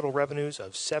 Capital revenues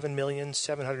of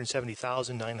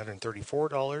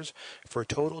 $7,770,934 for a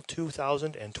total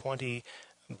 2020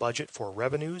 budget for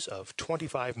revenues of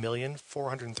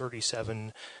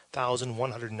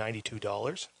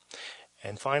 $25,437,192.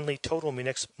 And finally, total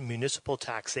municipal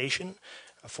taxation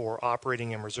for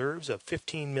operating and reserves of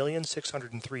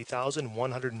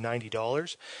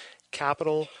 $15,603,190.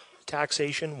 Capital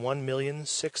taxation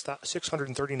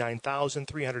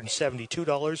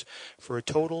 $1,639,372 for a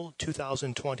total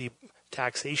 2020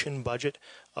 taxation budget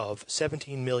of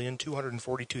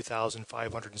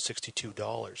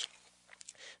 $17,242,562.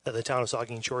 That the town of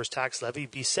Saugeen Shores tax levy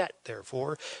be set,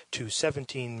 therefore, to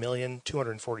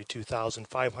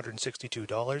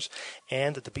 $17,242,562,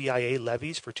 and that the BIA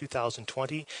levies for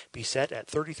 2020 be set at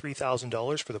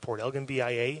 $33,000 for the Port Elgin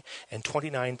BIA and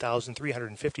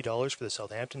 $29,350 for the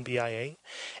Southampton BIA,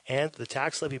 and the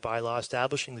tax levy bylaw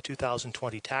establishing the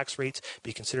 2020 tax rates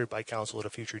be considered by Council at a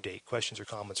future date. Questions or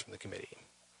comments from the committee?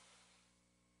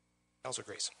 Councillor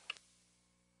Grace.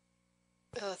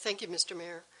 Thank you, Mr.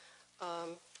 Mayor.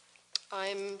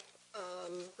 I'm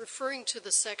referring to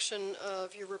the section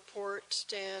of your report,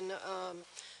 Dan,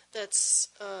 that's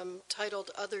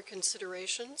titled Other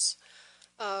Considerations,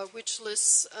 which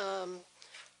lists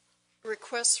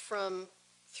requests from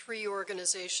 3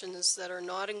 organizations that are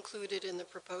not included in the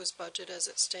proposed budget as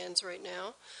it stands right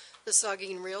now. The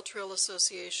Saugeen Rail Trail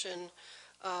Association,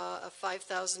 a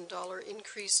 $5,000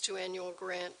 increase to annual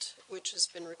grant, which has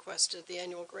been requested. The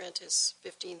annual grant is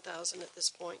 $15,000 at this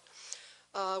point.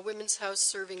 Women's House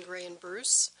Serving Gray and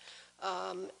Bruce,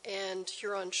 and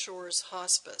Huron Shores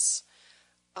Hospice.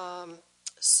 I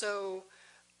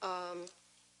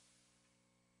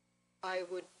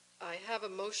have a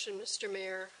motion, Mr.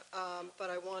 Mayor, but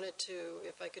I wanted to,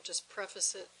 if I could just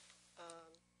preface it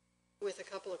with a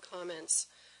couple of comments,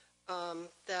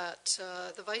 that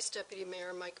the Vice Deputy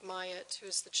Mayor, Mike Myatt, who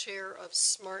is the chair of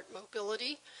Smart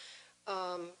Mobility,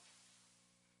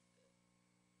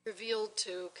 revealed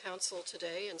to council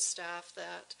today and staff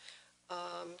that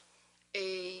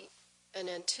an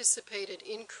anticipated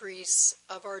increase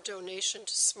of our donation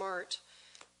to SMART,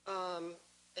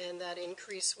 and that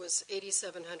increase was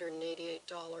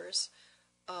 $8,788,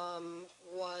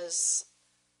 was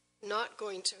not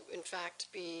going to, in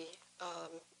fact, be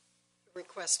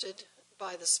requested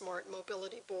by the Smart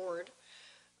Mobility Board.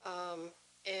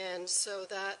 And so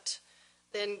that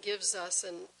then gives us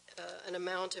an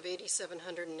amount of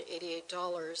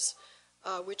 $8,788,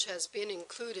 which has been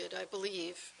included, I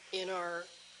believe, in our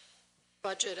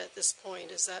budget at this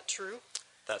point. Is that true?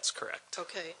 That's correct.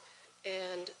 Okay.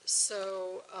 And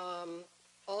so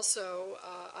also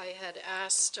I had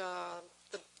asked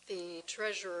the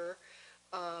treasurer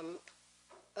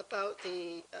about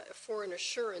for an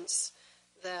assurance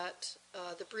that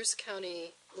the Bruce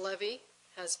County levy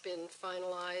has been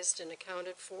finalized and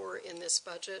accounted for in this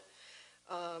budget,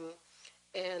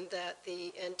 and that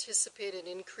the anticipated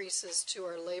increases to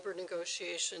our labor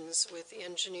negotiations with the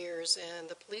engineers and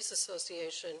the police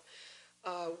association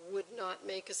would not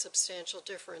make a substantial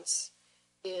difference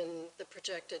in the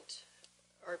projected,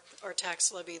 our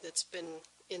tax levy that's been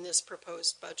in this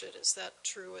proposed budget. Is that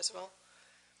true as well?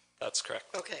 That's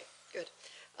correct. Okay, good.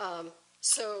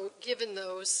 So given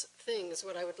those things,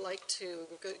 what I would like to,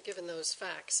 given those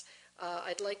facts,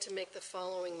 I'd like to make the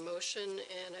following motion,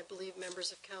 and I believe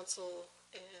members of council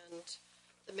and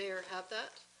the mayor have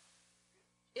that.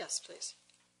 Yes, please.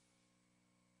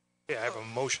 Okay, I have a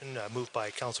motion moved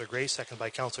by Councillor Gray, seconded by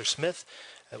Councillor Smith.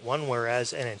 One,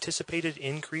 whereas an anticipated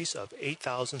increase of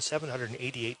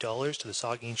 $8,788 to the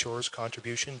Saugeen Shores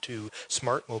contribution to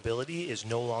Smart Mobility is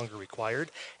no longer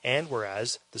required, and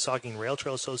whereas the Saugeen Rail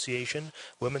Trail Association,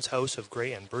 Women's House of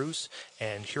Gray and Bruce,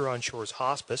 and Huron Shores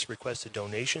Hospice requested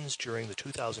donations during the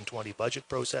 2020 budget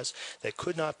process that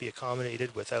could not be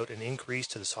accommodated without an increase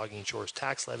to the Saugeen Shores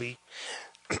tax levy.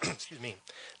 Excuse me.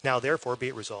 Now, therefore, be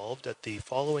it resolved that the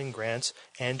following grants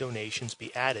and donations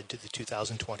be added to the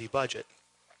 2020 budget.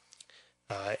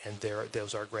 And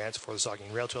those are grants for the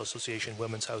Saugeen Rail Trail Association,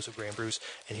 Women's House of Gray and Bruce,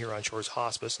 and Huron Shores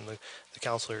Hospice. And the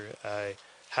councillor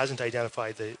hasn't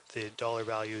identified the dollar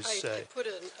values. I put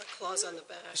a clause on the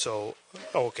back. So,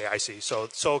 okay, I see. So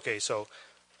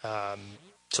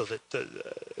that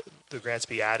the grants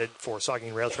be added for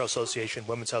Saugeen Rail Trail Association,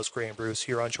 Women's House, Grey and Bruce,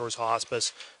 Huron Shores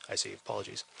Hospice. I see.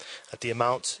 Apologies. At the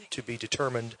amounts to be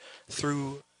determined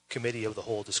through committee of the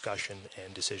whole discussion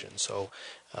and decision. So,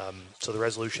 so the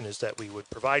resolution is that we would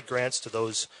provide grants to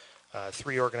those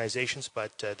three organizations,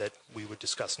 but that we would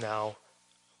discuss now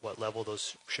what level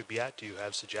those should be at. Do you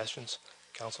have suggestions,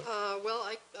 Councillor? Well,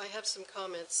 I have some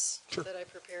comments Sure. that I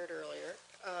prepared earlier.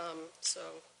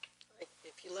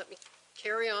 If you let me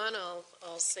carry on,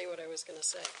 I'll say what I was going to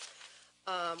say.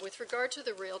 With regard to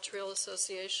the Rail Trail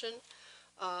Association,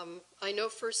 I know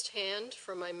firsthand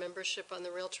from my membership on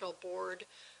the Rail Trail Board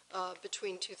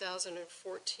between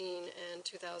 2014 and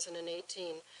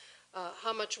 2018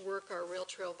 how much work our rail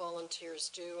trail volunteers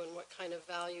do and what kind of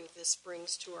value this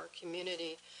brings to our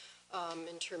community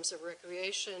in terms of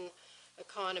recreation,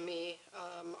 economy,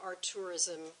 our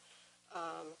tourism.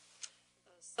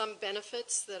 Some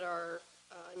benefits that are,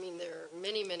 there are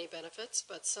many, many benefits,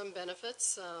 but some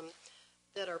benefits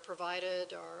that are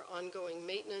provided are ongoing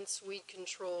maintenance, weed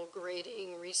control,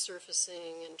 grading,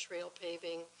 resurfacing, and trail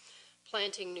paving,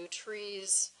 planting new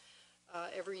trees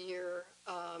every year,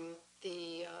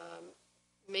 the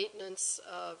maintenance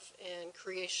of and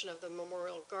creation of the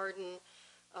Memorial Garden,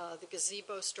 the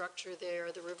gazebo structure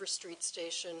there, the River Street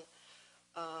Station,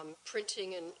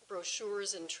 printing and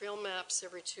brochures and trail maps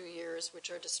every 2 years, which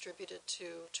are distributed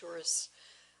to tourists.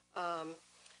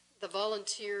 The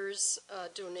volunteers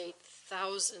donate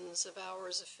thousands of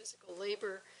hours of physical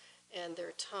labor and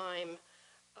their time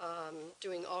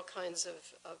doing all kinds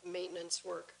of maintenance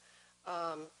work.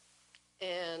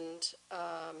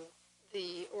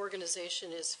 The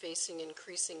organization is facing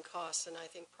increasing costs, and I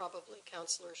think probably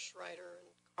Councillor Schreider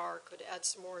and Carr could add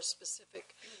some more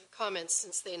specific comments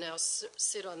since they now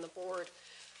sit on the board.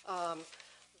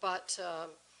 But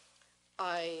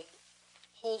I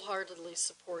wholeheartedly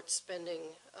support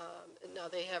spending. Now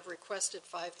they have requested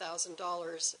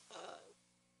 $5,000.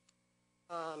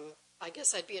 I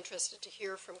guess I'd be interested to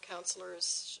hear from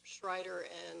Councillors Schreider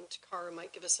and Carr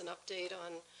might give us an update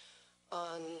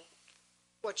on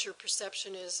what your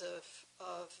perception is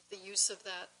of the use of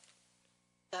that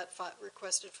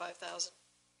requested $5,000.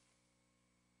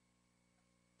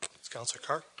 It's Councillor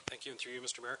Carr. Thank you, and through you,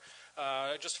 Mr. Mayor.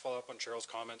 Just to follow up on Cheryl's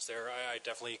comments there, I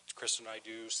definitely, Kristen and I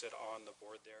do sit on the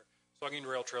board there. Saugeen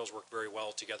Rail Trails worked very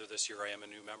well together this year. I am a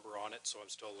new member on it, so I'm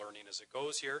still learning as it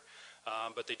goes here.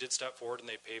 But they did step forward and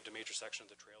they paved a major section of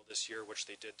the trail this year, which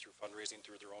they did through fundraising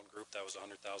through their own group. That was a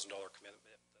 $100,000 commitment.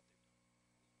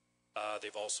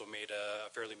 They've also made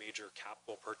a fairly major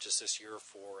capital purchase this year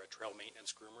for a trail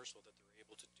maintenance groomer so that they're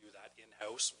able to do that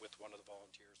in-house with one of the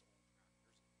volunteers.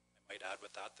 I might add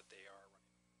with that they are running.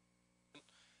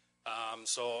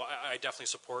 So I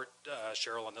definitely support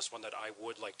Cheryl on this one, that I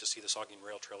would like to see the Saugeen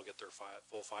Rail Trail get their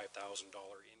full $5,000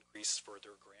 increase for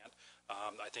their grant.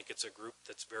 I think it's a group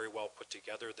that's very well put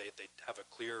together. They have a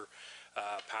clear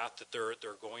path that they're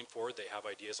going for. They have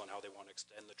ideas on how they want to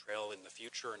extend the trail in the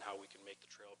future and how we can make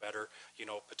the trail better,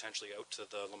 potentially out to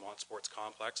the Lamont Sports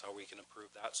Complex, how we can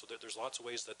improve that. So there's lots of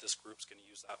ways that this group's going to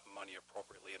use that money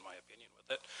appropriately, in my opinion,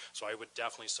 with it. So I would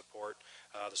definitely support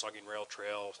the Saugeen Rail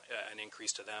Trail, an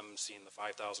increase to them, seeing the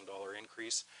 $5,000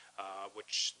 increase,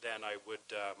 which then I would,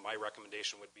 my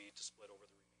recommendation would be to split over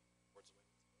the remaining towards the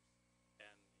Women's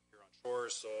and Huron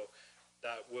Shores. So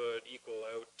that would equal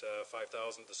out $5,000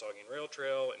 to the Saugeen Rail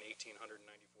Trail and $1,894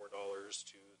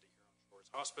 to the Huron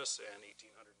Shores Hospice and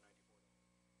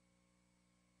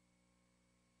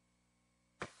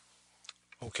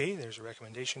 $1,894. Okay, there's a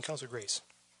recommendation. Councillor Grace.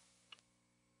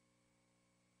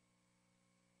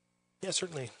 Yeah,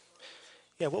 certainly.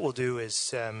 Yeah, what we'll do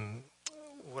is,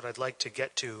 what I'd like to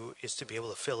get to is to be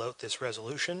able to fill out this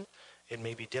resolution. It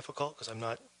may be difficult because I'm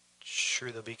not sure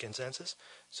there'll be consensus.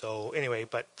 So anyway,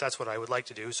 but that's what I would like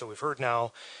to do. So we've heard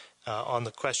now on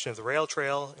the question of the rail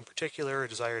trail, in particular, a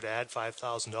desire to add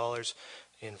 $5,000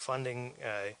 in funding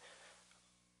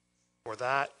for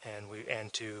that,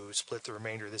 and to split the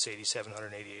remainder of this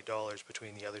 $8,788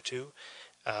 between the other two.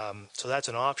 So that's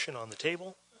an option on the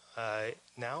table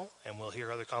now, and we'll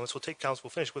hear other comments. We'll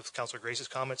finish with Councillor Grace's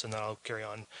comments, and then I'll carry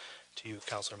on to you,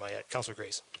 Councillor Mayette. Councillor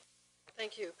Grace.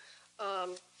 Thank you.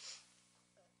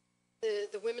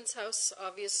 The Women's House,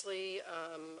 obviously,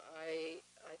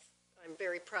 I'm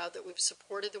very proud that we've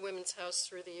supported the Women's House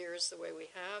through the years the way we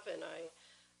have, and I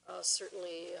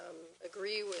certainly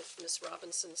agree with Ms.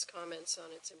 Robinson's comments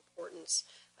on its importance.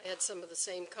 I had some of the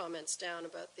same comments down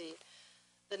about the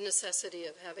necessity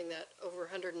of having that over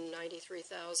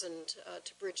 $193,000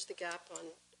 to bridge the gap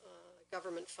on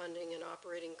government funding and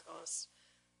operating costs.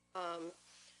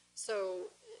 So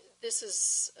this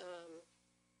is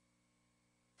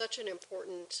such an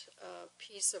important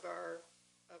piece of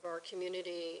our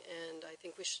community, and I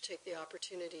think we should take the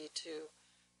opportunity to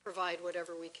provide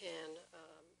whatever we can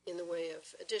in the way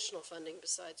of additional funding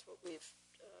besides what we've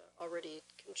already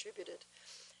contributed.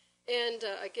 And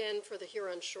again, for the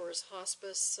Huron Shores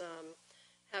Hospice,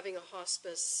 having a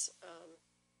hospice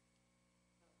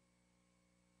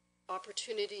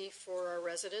opportunity for our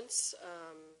residents.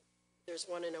 There's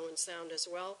one in Owen Sound as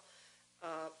well,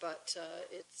 but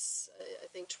it's, I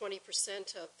think,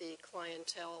 20% of the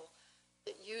clientele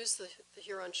that use the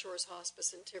Huron Shores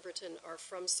Hospice in Tiverton are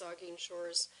from Saugeen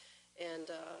Shores, and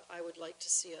I would like to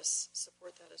see us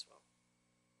support that as well.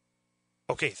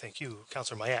 Okay, thank you.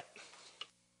 Councillor Mayette.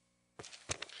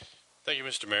 Thank you,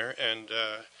 Mr. Mayor. And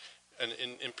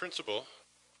in principle,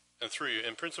 and through you,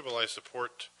 in principle, I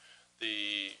support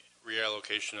the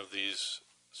reallocation of these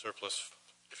surplus,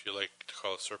 if you like to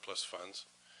call it surplus funds.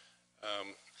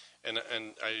 And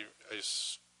I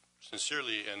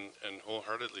sincerely and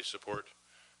wholeheartedly support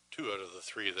 2 out of the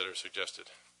 3 that are suggested.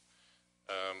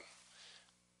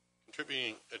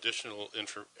 Contributing additional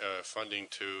funding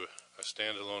to a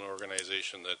standalone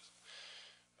organization that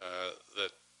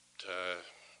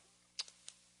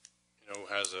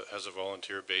has a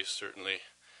volunteer base, certainly,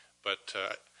 but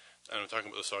I'm talking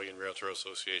about the Saugeen Rail Trail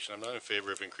Association. I'm not in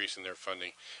favor of increasing their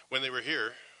funding. When they were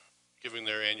here, giving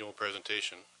their annual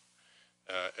presentation,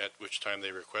 at which time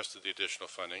they requested the additional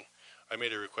funding, I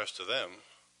made a request to them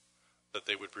that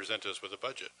they would present us with a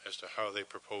budget as to how they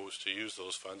propose to use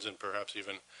those funds, and perhaps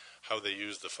even how they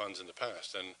used the funds in the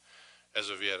past. And as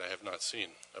of yet, I have not seen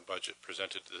a budget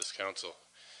presented to this council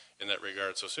in that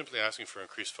regard. So simply asking for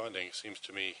increased funding seems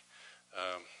to me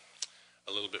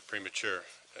a little bit premature.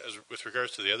 With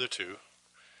regards to the other 2,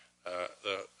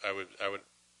 I would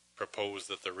propose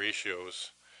that the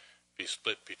ratios be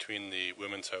split between the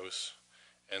Women's House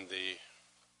and the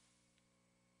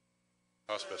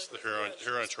hospice, the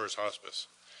Huron Shores Hospice.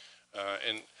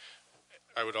 And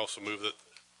I would also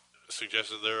suggest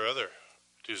that there are other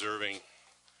deserving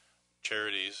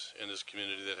charities in this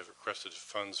community that have requested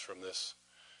funds from this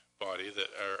body that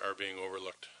are being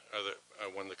overlooked.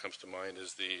 One that comes to mind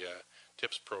is the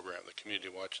TIPS program, the Community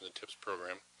Watch and the TIPS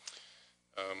program,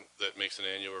 that makes an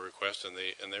annual request,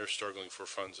 and they're struggling for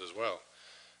funds as well.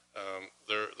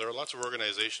 There are lots of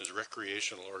organizations,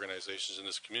 recreational organizations in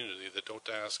this community that don't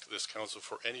ask this council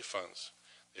for any funds.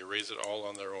 They raise it all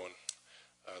on their own.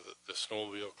 The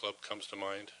Snowmobile Club comes to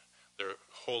mind. They're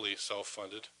wholly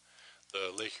self-funded.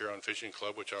 The Lake Huron Fishing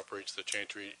Club, which operates the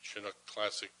Chantry Chinook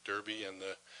Classic Derby, and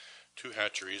the 2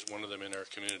 hatcheries, one of them in our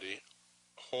community,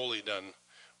 wholly done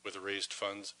with raised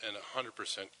funds and 100%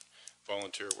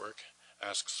 volunteer work,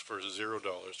 asks for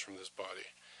 $0 from this body.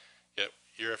 Yet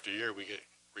year after year we get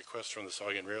requests from the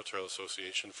Saugeen Rail Trail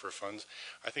Association for funds.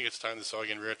 I think it's time the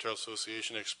Saugeen Rail Trail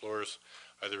Association explores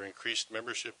either increased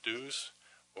membership dues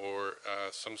or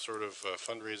some sort of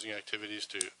fundraising activities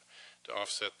to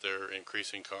offset their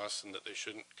increasing costs, and that they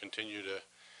shouldn't continue to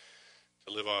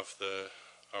live off the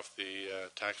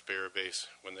taxpayer base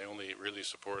when they only really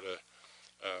support a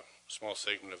small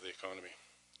segment of the economy.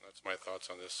 That's my thoughts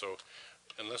on this. So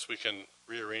unless we can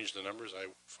rearrange the numbers, I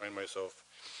find myself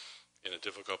in a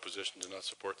difficult position to not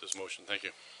support this motion. Thank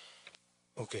you.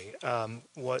 Okay.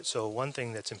 So one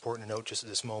thing that's important to note just at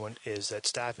this moment is that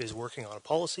staff is working on a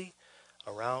policy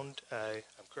around, I'm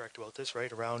correct about this,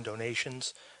 right, around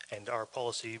donations and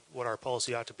what our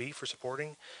policy ought to be for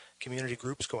supporting community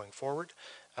groups going forward.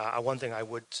 One thing I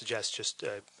would suggest just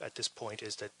at this point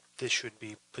is that this should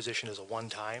be positioned as a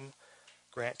one-time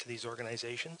grant to these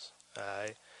organizations,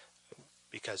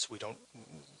 because we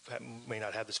may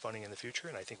not have this funding in the future,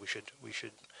 and I think we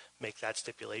should make that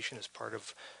stipulation as part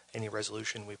of any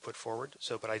resolution we put forward.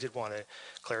 So, but I did want to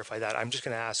clarify that. I'm just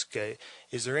going to ask: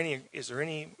 is there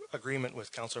any agreement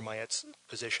with Councillor Mayette's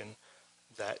position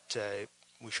that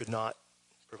we should not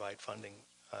provide funding,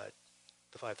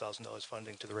 the $5,000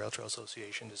 funding to the Rail Trail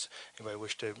Association? Does anybody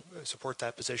wish to support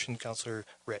that position? Councillor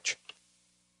Rich.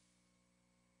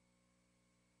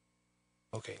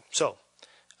 Okay, so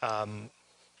I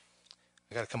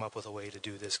got to come up with a way to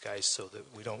do this, guys, so that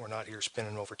we're not here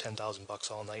spending over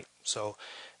 $10,000 all night. So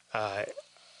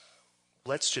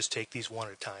let's just take these one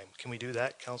at a time. Can we do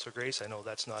that, Councillor Grace? I know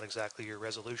that's not exactly your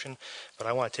resolution, but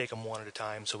I want to take them one at a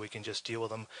time so we can just deal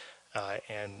with them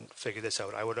and figure this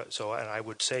out. I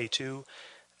would say too,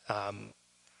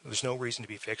 there's no reason to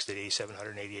be fixed at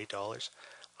 $8,788.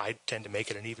 I tend to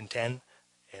make it an even 10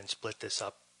 and split this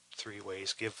up 3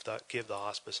 ways. Give the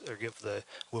hospice, or give the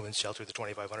women's shelter the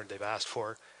 $2,500 they've asked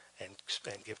for, and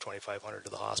give $2,500 to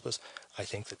the hospice. I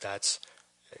think it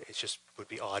just would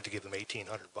be odd to give them $1,800.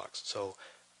 So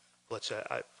let's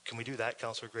can we do that,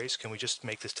 Councillor Grace? Can we just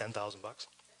make this $10,000?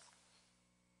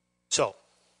 So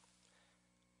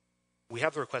we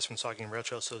have the request from Saugeen Rail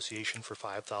Trail Association for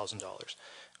 $5,000.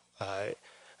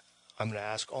 I'm going to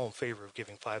ask all in favor of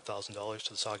giving $5,000 to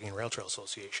the Saugeen Rail Trail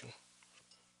Association.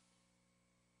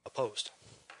 Opposed?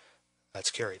 That's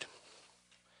carried.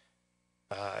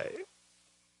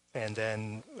 And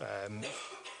then,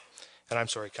 and I'm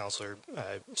sorry, Councillor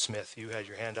Smith, you had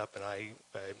your hand up, and I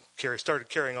started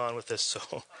carrying on with this. So,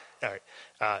 all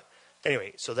right.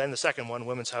 Anyway, so then the second one,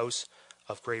 Women's House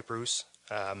of Grey Bruce.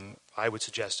 I would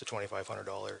suggest a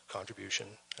 $2,500 contribution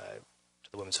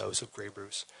to the Women's House of Grey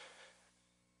Bruce.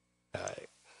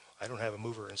 I don't have a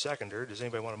mover and seconder. Does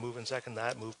anybody want to move and second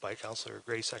that? Moved by Councillor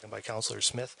Gray, second by Councillor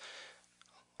Smith.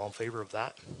 All in favor of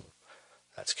that?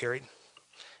 That's carried.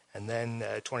 And then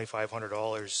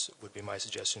 $2,500 would be my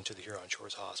suggestion to the Huron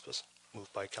Shores Hospice.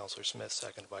 Moved by Councillor Smith,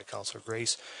 seconded by Councillor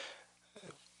Grace.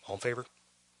 All in favor?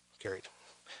 Carried.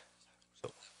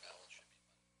 So,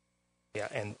 yeah,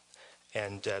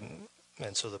 and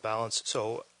so the balance.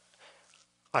 So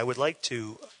I would like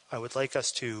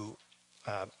us to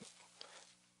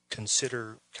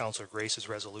consider Councillor Grace's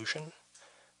resolution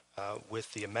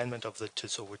with the amendment of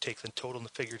so we take the total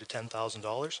figure to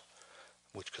 $10,000,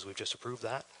 because we've just approved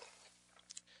that,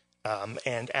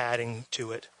 and adding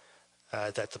to it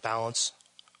that the balance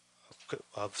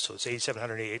so it's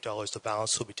 $8,788. The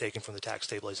balance will be taken from the tax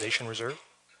stabilization reserve,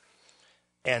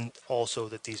 and also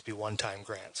that these be one-time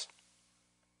grants.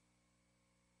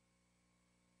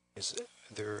 Is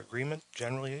there agreement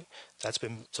generally? That's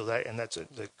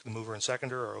the mover and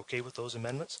seconder are okay with those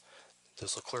amendments?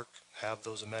 Does the clerk have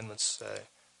those amendments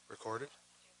recorded?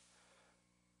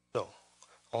 So,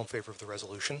 all in favor of the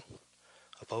resolution?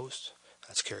 Opposed?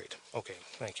 That's carried. Okay,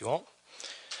 thank you all.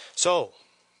 So,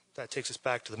 that takes us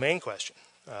back to the main question.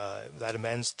 That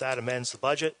amends the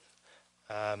budget.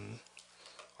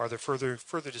 Are there further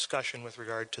discussion with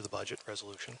regard to the budget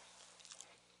resolution?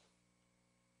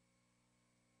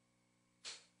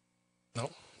 No.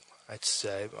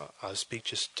 I'll speak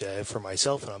just for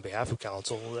myself and on behalf of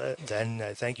council. Then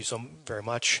thank you so very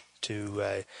much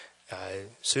to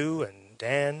Sue and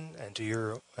Dan and to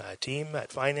your team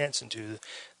at Finance and to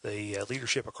the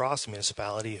leadership across the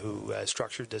municipality who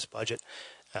structured this budget.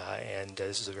 And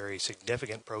this is a very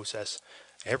significant process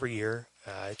every year.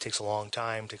 It takes a long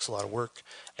time, takes a lot of work.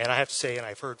 And I have to say, and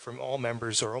I've heard from all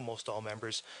members or almost all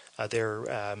members, their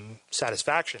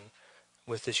satisfaction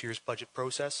with this year's budget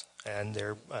process, and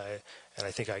and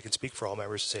I think I can speak for all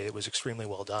members to say it was extremely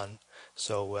well done.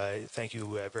 So thank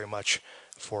you very much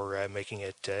for making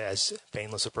it as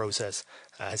painless a process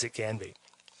as it can be.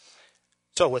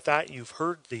 So with that, you've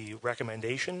heard the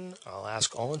recommendation. I'll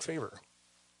ask all in favor.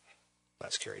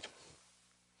 That's carried.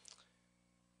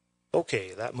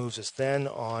 Okay, that moves us then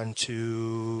on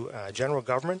to general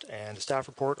government and a staff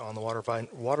report on the waterfront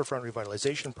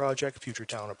revitalization project, future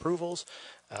town approvals,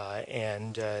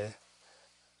 and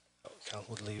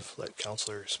let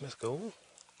Councillor Smith go.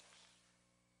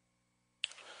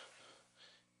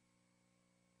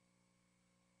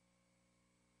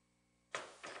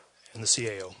 And the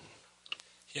CAO.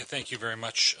 Yeah, thank you very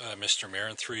much, Mr. Mayor.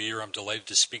 And through you, I'm delighted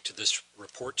to speak to this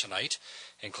report tonight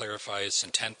and clarify its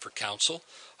intent for council.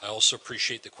 I also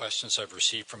appreciate the questions I've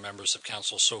received from members of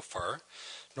council so far.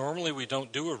 Normally, we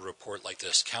don't do a report like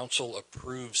this. Council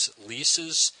approves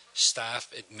leases,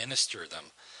 staff administer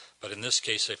them. But in this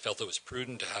case, I felt it was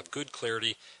prudent to have good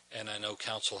clarity, and I know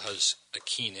council has a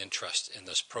keen interest in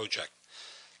this project.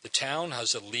 The town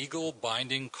has a legal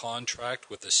binding contract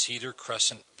with the Cedar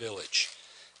Crescent Village.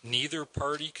 Neither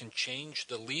party can change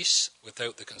the lease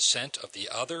without the consent of the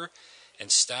other,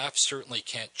 and staff certainly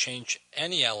can't change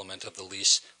any element of the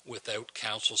lease without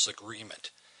council's agreement.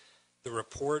 The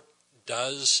report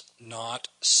does not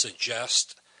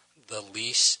suggest the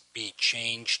lease be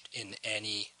changed in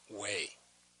any way.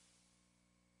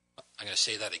 I'm going to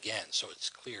say that again so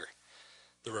it's clear.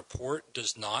 The report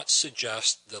does not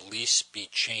suggest the lease be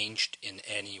changed in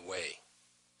any way.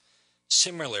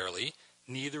 Similarly,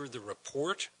 neither the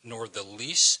report nor the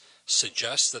lease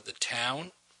suggests that the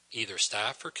town, either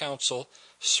staff or council,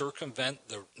 circumvent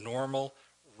the normal,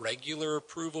 regular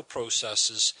approval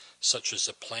processes such as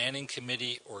a planning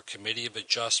committee or committee of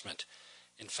adjustment.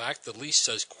 In fact, the lease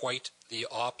says quite the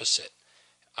opposite.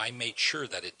 I made sure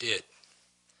that it did.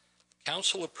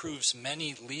 Council approves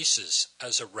many leases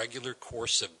as a regular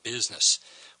course of business.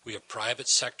 We have private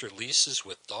sector leases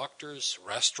with doctors,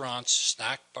 restaurants,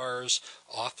 snack bars,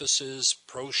 offices,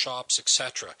 pro shops,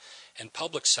 etc. and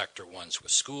public sector ones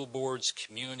with school boards,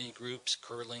 community groups,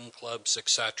 curling clubs,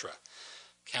 etc.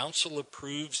 Council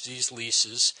approves these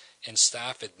leases and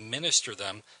staff administer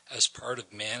them as part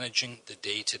of managing the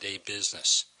day-to-day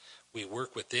business. We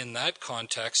work within that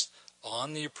context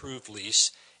on the approved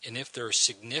lease, and if there are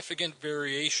significant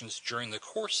variations during the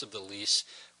course of the lease,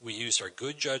 we use our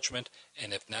good judgment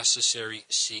and, if necessary,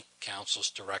 seek council's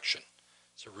direction.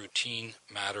 It's a routine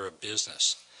matter of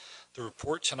business. The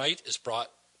report tonight is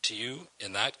brought to you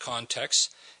in that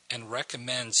context and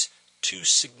recommends 2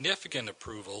 significant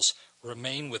approvals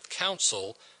remain with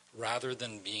council rather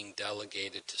than being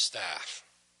delegated to staff.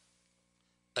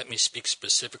 Let me speak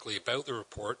specifically about the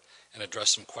report and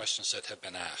address some questions that have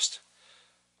been asked.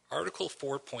 Article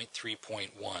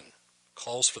 4.3.1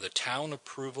 calls for the town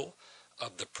approval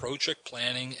of the project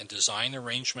planning and design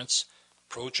arrangements,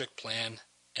 project plan,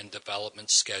 and development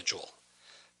schedule.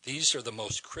 These are the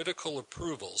most critical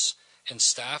approvals, and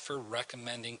staff are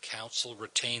recommending council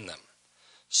retain them.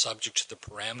 Subject to the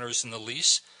parameters in the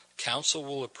lease, council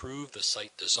will approve the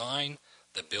site design,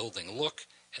 the building look,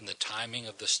 and the timing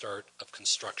of the start of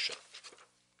construction.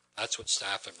 That's what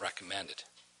staff have recommended.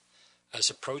 As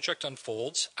the project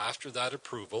unfolds after that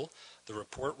approval, the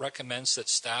report recommends that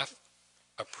staff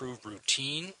approve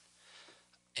routine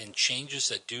and changes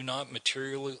that do not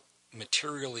materially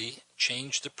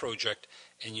change the project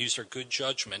and use their good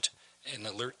judgment and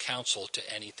alert council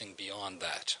to anything beyond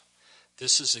that.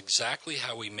 This is exactly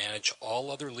how we manage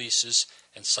all other leases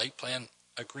and site plan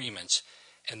agreements,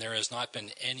 and there has not been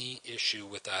any issue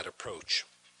with that approach.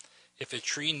 If a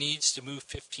tree needs to move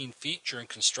 15 feet during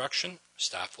construction,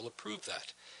 staff will approve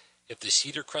that. If the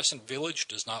Cedar Crescent Village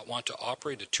does not want to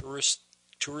operate a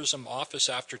tourism office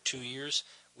after 2 years,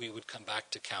 we would come back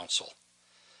to council.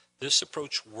 This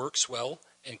approach works well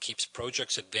and keeps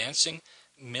projects advancing,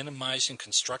 minimizing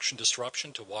construction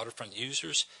disruption to waterfront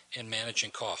users and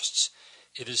managing costs.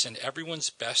 It is in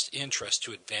everyone's best interest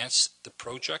to advance the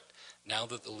project now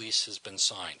that the lease has been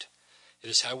signed. It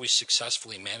is how we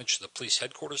successfully manage the police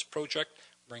headquarters project,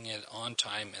 bringing it on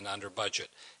time and under budget.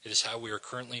 It is how we are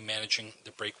currently managing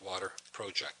the breakwater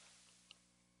project.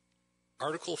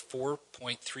 Article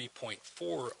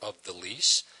 4.3.4 of the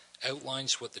lease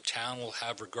outlines what the town will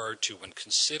have regard to when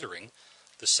considering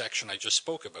the section I just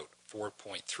spoke about,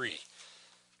 4.3.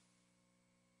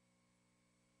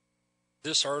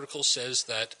 This article says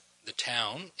that the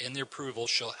town, in the approval,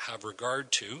 shall have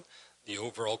regard to the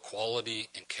overall quality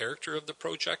and character of the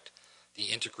project,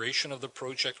 the integration of the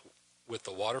project with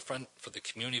the waterfront for the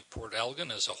community of Port Elgin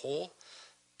as a whole,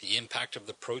 the impact of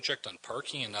the project on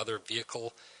parking and other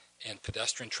vehicle and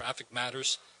pedestrian traffic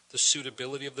matters, the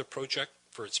suitability of the project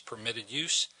for its permitted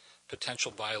use,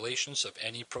 potential violations of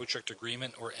any project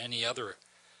agreement or any other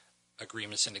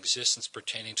agreements in existence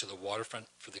pertaining to the waterfront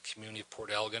for the community of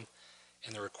Port Elgin,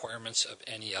 and the requirements of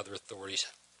any other authorities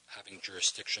having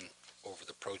jurisdiction over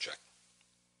the project.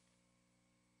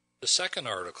 The second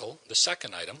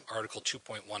item, Article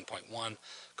 2.1.1,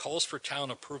 calls for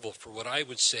town approval for what I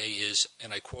would say is,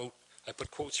 and I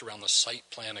put quotes around the site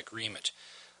plan agreement,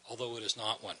 although it is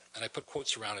not one. And I put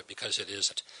quotes around it because it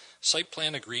isn't. Site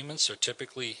plan agreements are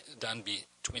typically done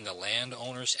between the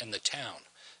landowners and the town.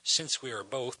 Since we are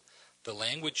both, the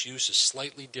language used is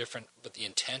slightly different, but the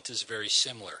intent is very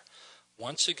similar.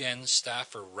 Once again,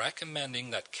 staff are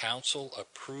recommending that council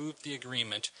approve the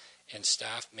agreement and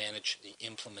staff manage the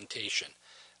implementation,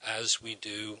 as we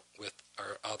do with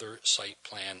our other site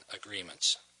plan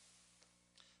agreements.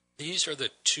 These are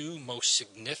the 2 most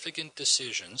significant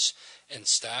decisions, and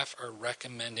staff are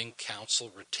recommending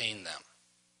council retain them.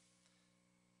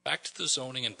 Back to the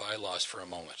zoning and bylaws for a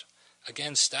moment.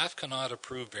 Again, staff cannot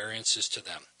approve variances to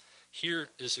them. Here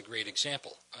is a great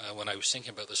example. When I was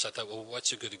thinking about this, I thought, well,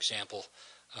 what's a good example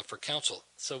for council?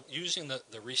 So using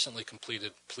the recently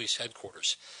completed police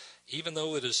headquarters, even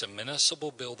though it is a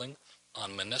municipal building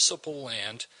on municipal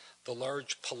land, the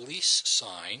large police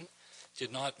sign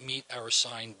did not meet our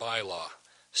sign bylaw.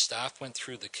 Staff went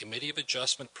through the Committee of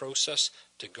Adjustment process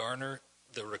to garner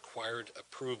the required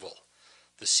approval.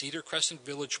 The Cedar Crescent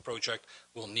Village project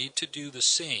will need to do the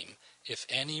same if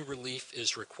any relief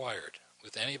is required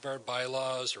with any of our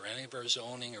bylaws or any of our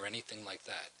zoning or anything like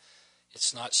that.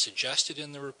 It's not suggested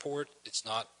in the report, it's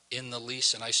not in the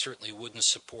lease, and I certainly wouldn't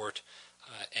support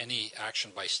any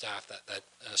action by staff that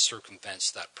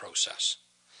circumvents that process.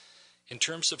 In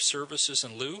terms of services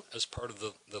in lieu, as part of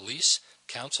the lease,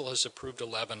 council has approved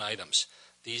 11 items.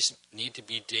 These need to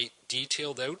be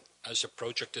detailed out as the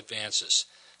project advances.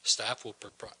 Staff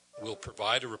will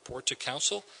provide a report to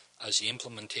council as the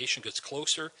implementation gets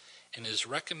closer, and it is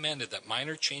recommended that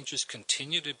minor changes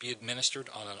continue to be administered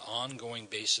on an ongoing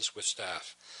basis with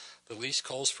staff. The lease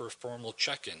calls for a formal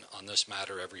check-in on this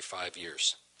matter every 5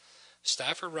 years.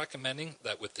 Staff are recommending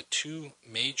that with the 2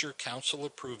 major council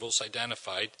approvals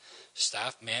identified,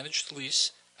 staff manage the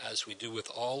lease as we do with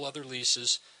all other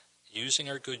leases, using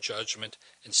our good judgment,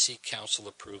 and seek council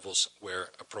approvals where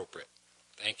appropriate.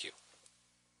 Thank you.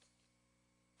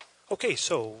 Okay,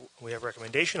 so we have a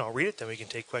recommendation. I'll read it, then we can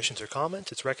take questions or comments.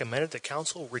 It's recommended that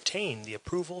Council retain the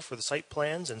approval for the site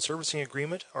plans and servicing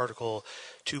agreement, Article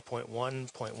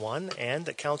 2.1.1, and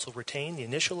that Council retain the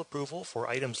initial approval for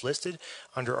items listed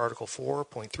under Article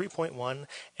 4.3.1,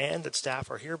 and that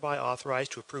staff are hereby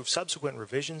authorized to approve subsequent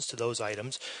revisions to those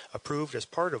items approved as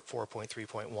part of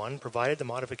 4.3.1, provided the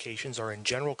modifications are in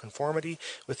general conformity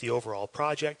with the overall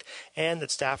project, and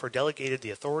that staff are delegated the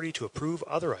authority to approve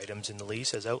other items in the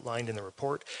lease as outlined in the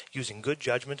report, using good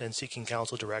judgment and seeking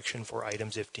council direction for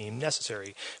items if deemed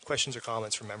necessary. Questions or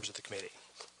comments from members of the committee?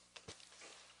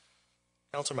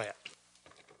 Councillor Mayat.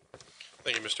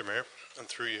 Thank you, Mr. Mayor. And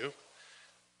through you,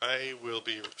 I will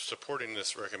be supporting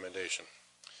this recommendation.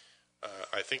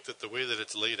 I think that the way that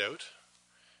it's laid out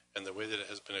and the way that it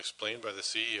has been explained by the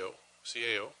CAO,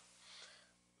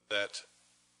 that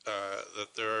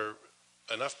there are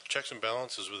enough checks and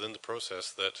balances within the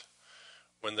process that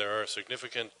when there are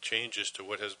significant changes to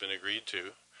what has been agreed to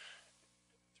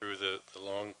through the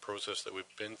long process that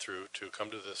we've been through to come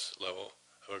to this level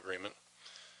of agreement,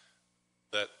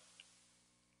 that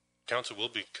council will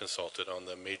be consulted on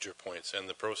the major points and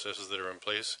the processes that are in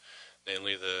place,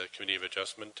 namely the Committee of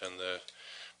Adjustment and the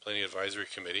Planning Advisory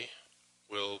Committee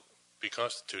will be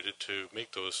constituted to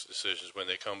make those decisions when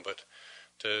they come. But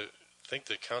to think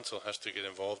that council has to get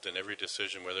involved in every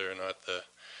decision, whether or not the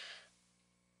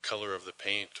color of the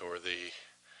paint or the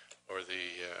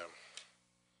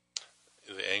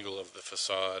angle of the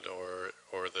facade or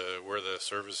the where the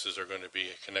services are going to be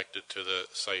connected to the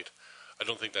site, I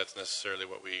don't think that's necessarily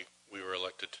what we were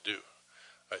elected to do.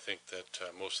 I think that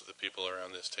most of the people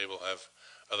around this table have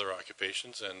other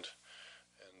occupations, and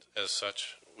as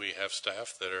such, we have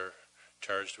staff that are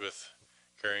charged with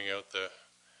carrying out the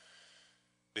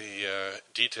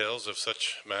details of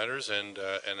such matters, and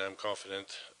I'm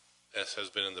confident, as has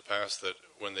been in the past, that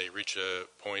when they reach a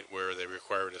point where they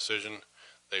require a decision,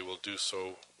 they will do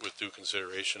so with due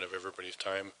consideration of everybody's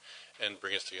time and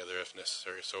bring us together if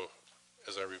necessary. So,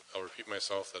 as I'll repeat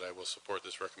myself, that I will support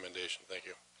this recommendation. Thank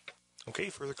you. Okay,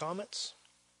 further comments?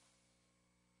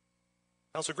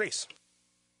 Councillor Grace.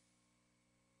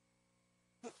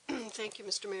 Thank you,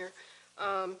 Mr. Mayor.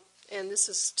 And this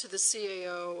is to the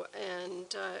CAO,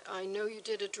 and I know you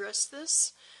did address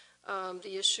this,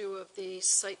 the issue of the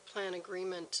site plan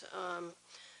agreement.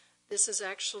 This is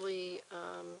actually,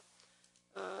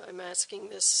 I'm asking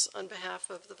this on behalf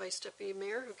of the Vice Deputy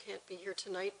Mayor, who can't be here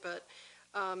tonight, but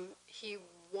he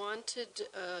wanted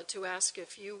to ask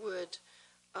if you would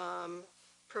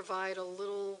provide a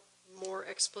little more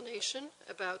explanation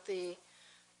about the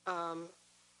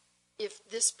if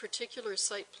this particular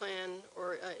site plan,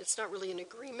 or it's not really an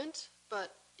agreement,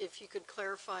 but if you could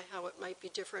clarify how it might be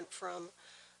different from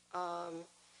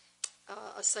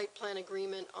a site plan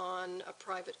agreement on a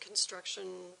private construction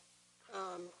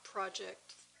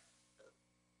project,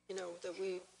 you know, that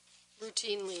we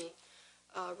routinely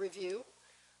review.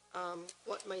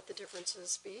 What might the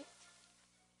differences be?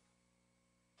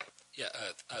 Yeah,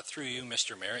 through you,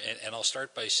 Mr. Mayor, and I'll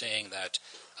start by saying that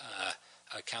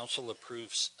Council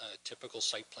approves typical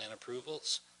site plan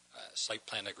approvals, site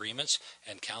plan agreements,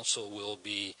 and Council will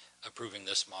be approving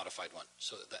this modified one.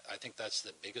 So I think that's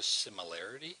the biggest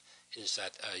similarity, is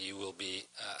that you will be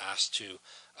asked to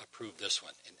approve this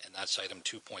one, and that's item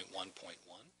 2.1.1.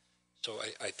 So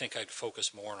I think I'd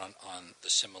focus more on the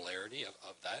similarity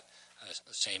of that.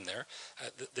 Same there.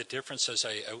 The difference, as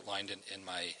I outlined in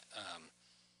my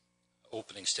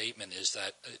opening statement, is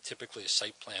that typically a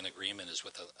site plan agreement is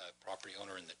with a property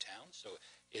owner in the town, so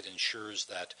it ensures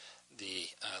that the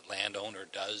landowner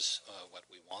does what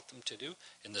we want them to do.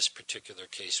 In this particular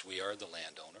case, we are the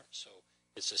landowner, so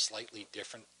it's a slightly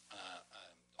different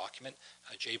document.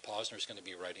 Jay Posner is going to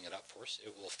be writing it up for us.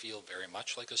 It will feel very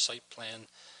much like a site plan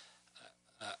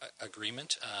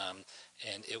agreement,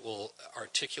 and it will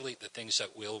articulate the things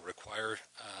that will require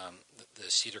the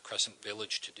Cedar Crescent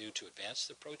Village to do to advance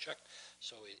the project.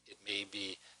 So it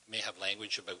may have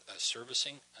language about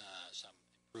servicing, some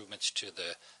improvements to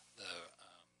the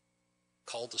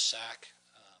cul-de-sac.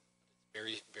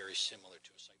 Very, very similar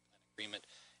to a site plan agreement,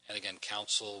 and again,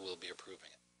 Council will be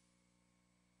approving it.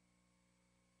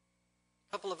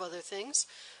 A couple of other things.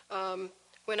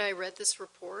 When I read this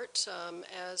report,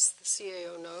 as the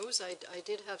CAO knows, I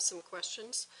did have some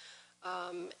questions,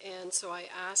 and so I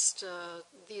asked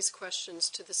these questions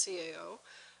to the CAO.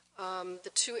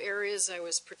 The two areas I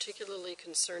was particularly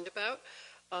concerned about,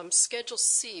 Schedule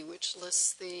C, which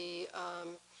lists the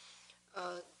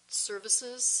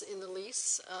services in the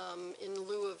lease in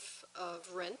lieu of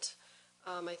rent.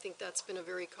 I think that's been a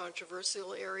very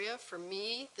controversial area. For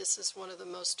me, this is one of the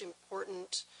most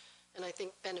important and I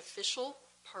think beneficial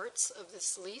parts of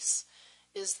this lease,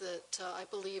 is that I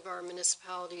believe our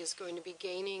municipality is going to be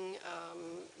gaining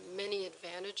many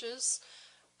advantages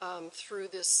through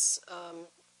this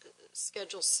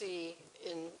Schedule C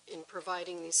in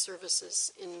providing these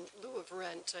services in lieu of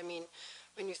rent. I mean,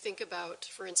 when you think about,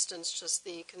 for instance, just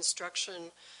the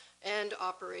construction and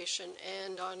operation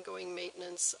and ongoing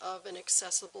maintenance of an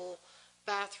accessible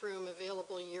bathroom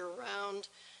available year-round,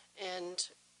 and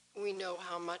we know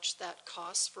how much that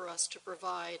costs for us to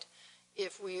provide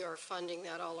if we are funding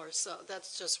that all ourselves.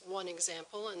 That's just one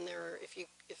example, and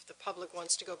if the public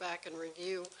wants to go back and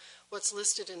review what's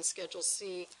listed in Schedule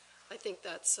C, I think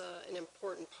that's an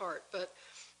important part. But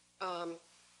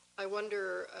I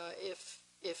wonder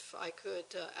if I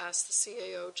could ask the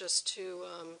CAO just to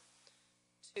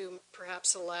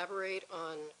perhaps elaborate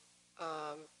on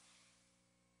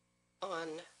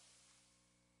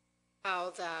how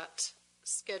that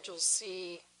Schedule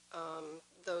C,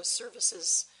 those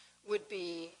services would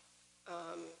be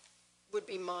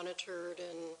monitored,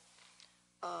 and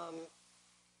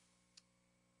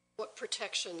what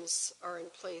protections are in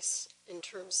place in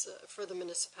terms for the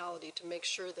municipality to make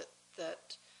sure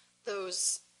that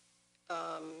those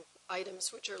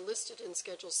items which are listed in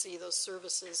Schedule C, those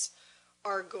services,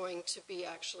 are going to be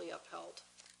actually upheld.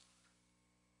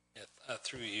 Yeah,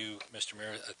 through you, Mr.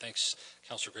 Mayor, thanks,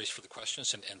 Councillor Grace, for the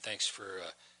questions, and thanks for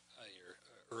your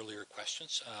earlier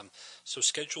questions. So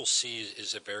Schedule C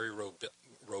is a very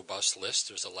robust list.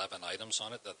 There's 11 items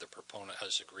on it that the proponent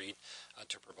has agreed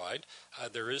to provide.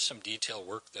 There is some detailed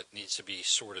work that needs to be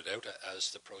sorted out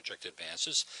as the project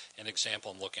advances. An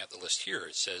example, I'm looking at the list here.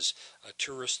 It says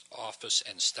tourist office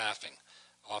and staffing.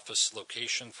 Office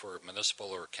location for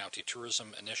municipal or county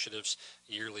tourism initiatives,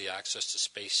 yearly access to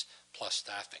space plus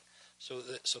staffing. So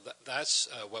that's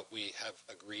what we have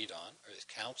agreed on, or the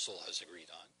council has agreed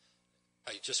on.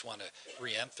 I just want to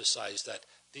re-emphasize that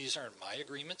these aren't my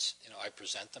agreements. You know, I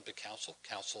present them to council.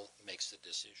 Council makes the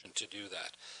decision to do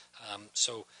that.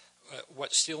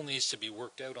 What still needs to be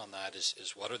worked out on that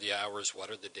is what are the hours,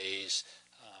 what are the days,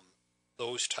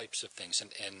 those types of things.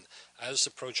 And as the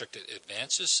project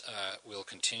advances, we'll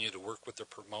continue to work with the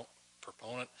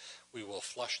proponent. We will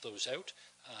flush those out.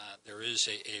 There is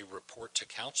a report to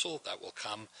council that will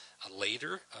come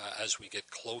later as we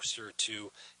get closer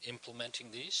to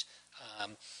implementing these.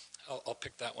 I'll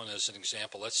pick that one as an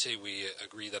example. Let's say we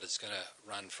agree that it's going to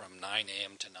run from 9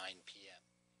 a.m. to 9 p.m.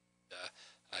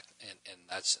 And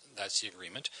that's the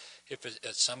agreement. If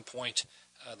at some point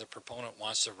the proponent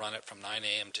wants to run it from 9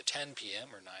 a.m. to 10 p.m.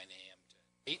 or 9 a.m.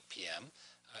 to 8 p.m.,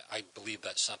 I believe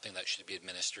that's something that should be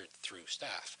administered through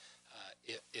staff.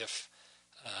 If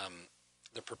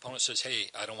the proponent says, hey,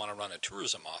 I don't want to run a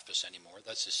tourism office anymore,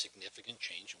 that's a significant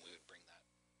change, and we would bring that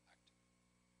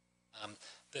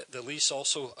back to. The lease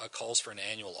also calls for an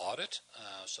annual audit,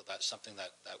 so that's something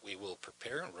that we will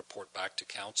prepare and report back to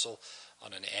council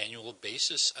on an annual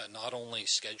basis, not only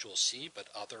Schedule C, but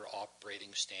other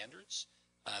operating standards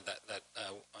that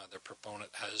the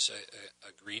proponent has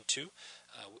agreed to.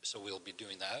 So we'll be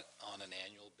doing that on an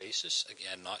annual basis,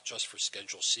 again, not just for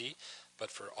Schedule C, but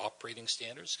for operating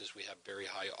standards, because we have very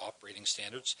high operating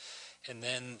standards. And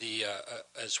then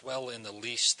as well in the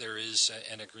lease, there is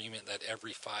an agreement that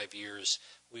every 5 years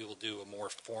we will do a more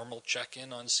formal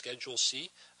check-in on Schedule C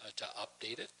to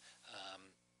update it.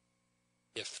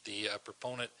 If the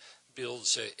proponent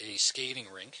builds a skating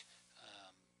rink,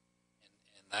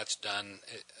 and that's done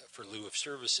for lieu of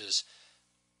services,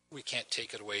 we can't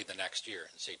take it away the next year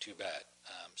and say too bad.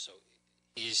 So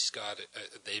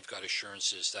they've got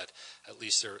assurances that at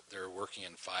least they're working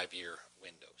in 5-year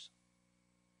windows.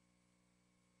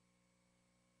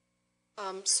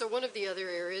 So one of the other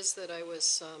areas that I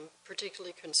was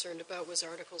particularly concerned about was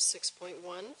Article 6.1,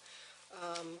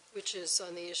 which is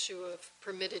on the issue of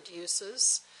permitted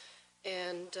uses.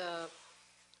 And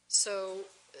so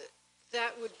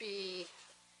that would be,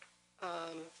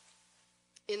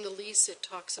 in the lease it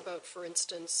talks about, for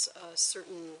instance,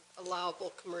 certain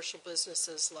allowable commercial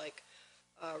businesses like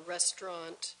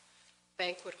restaurant,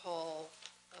 banquet hall,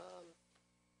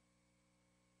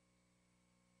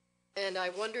 and I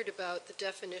wondered about the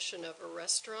definition of a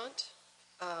restaurant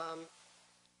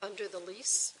under the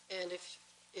lease, and if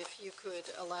you could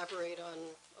elaborate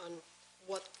on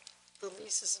what the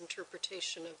lease's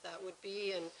interpretation of that would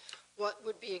be, and what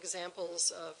would be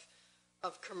examples of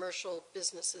of commercial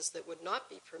businesses that would not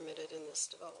be permitted in this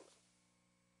development?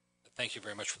 Thank you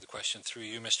very much for the question. Through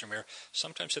you, Mr. Mayor,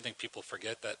 sometimes I think people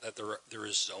forget that there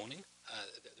is zoning.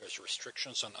 There's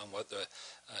restrictions on what the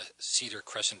Cedar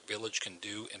Crescent Village can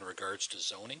do in regards to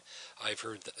zoning. I've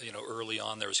heard that, early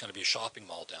on there was going to be a shopping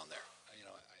mall down there. I had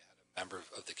a member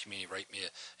of the community write me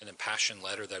an impassioned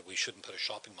letter that we shouldn't put a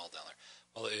shopping mall down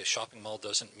there. Well, a shopping mall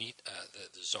doesn't meet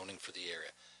the zoning for the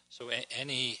area. So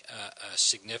any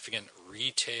significant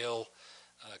retail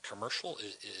commercial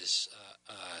is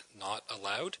not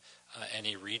allowed.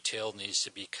 Any retail needs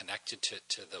to be connected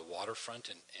to the waterfront,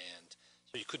 and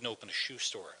so you couldn't open a shoe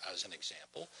store as an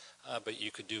example, but you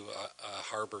could do a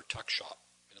harbor tuck shop.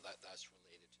 That's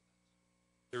related to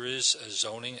that. There is a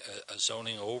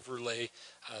zoning overlay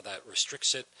that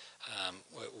restricts it.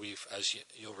 We've, as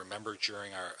you'll remember,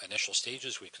 during our initial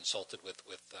stages, we consulted with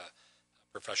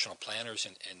professional planners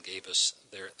and gave us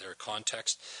their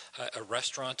context. A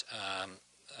restaurant,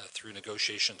 through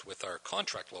negotiations with our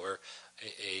contract lawyer,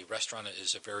 a restaurant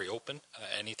is very open.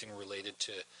 Anything related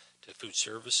to food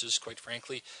services, quite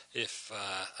frankly, if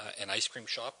an ice cream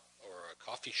shop or a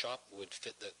coffee shop would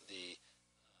fit the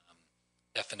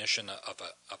definition of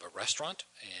a restaurant,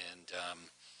 and I'll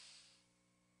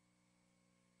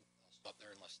stop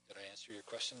there unless, did I answer your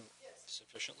question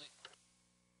sufficiently?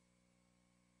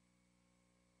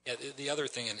 Yeah, the other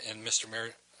thing, and Mr.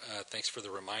 Mayor, thanks for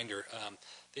the reminder.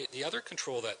 The other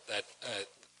control that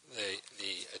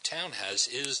the town has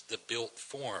is the built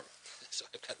form. So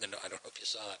I've got I don't know if you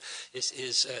saw that.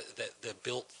 Is the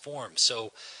built form.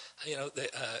 So, the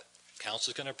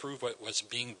council is going to approve what's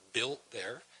being built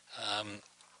there.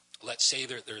 Let's say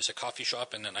there's a coffee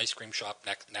shop and an ice cream shop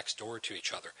next door to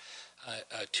each other.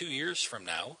 2 years from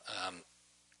now,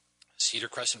 Cedar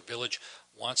Crescent Village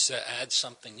wants to add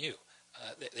something new.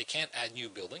 They can't add new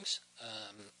buildings,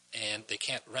 and they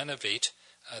can't renovate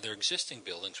their existing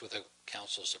buildings without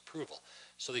council's approval.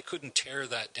 So they couldn't tear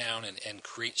that down and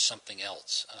create something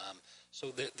else.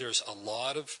 So there's a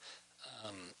lot of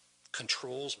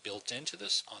controls built into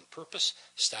this on purpose.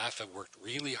 Staff have worked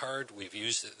really hard. We've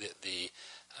used the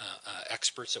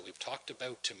experts that we've talked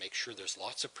about to make sure there's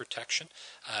lots of protection.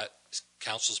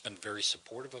 Council's been very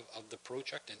supportive of the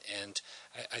project, and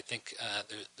I think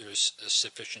there's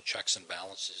sufficient checks and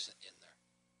balances in there.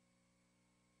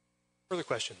 Further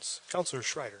questions? Councillor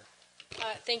Schreider.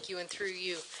 Thank you, and through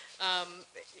you.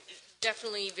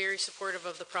 Definitely very supportive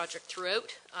of the project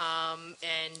throughout,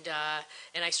 and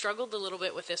I struggled a little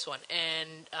bit with this one.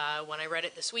 And when I read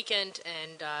it this weekend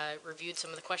and reviewed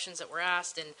some of the questions that were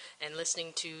asked, and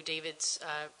listening to David's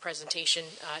presentation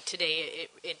today,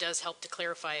 it does help to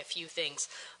clarify a few things.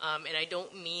 And I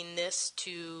don't mean this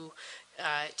to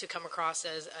come across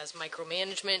as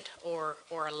micromanagement or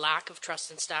a lack of trust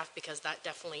in staff, because that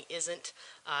definitely isn't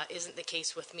the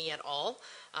case with me at all.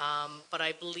 But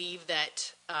I believe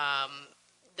that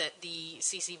the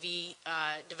CCV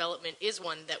development is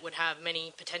one that would have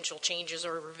many potential changes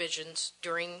or revisions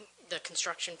during the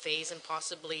construction phase, and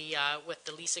possibly with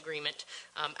the lease agreement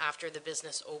after the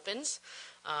business opens.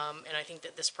 And I think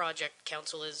that this project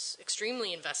council is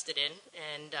extremely invested in,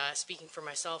 and speaking for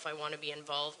myself, I want to be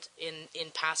involved in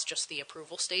past just the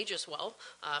approval stage as well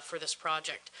for this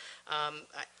project.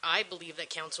 I believe that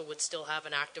council would still have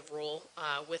an active role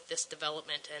with this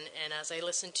development, and as I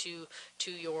listened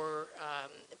to your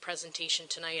presentation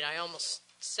tonight, I almost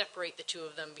separate the two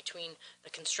of them between the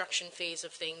construction phase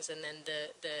of things and then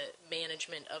the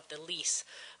management of the lease.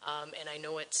 And I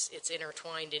know it's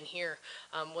intertwined in here.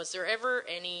 Was there ever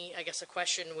any, I guess a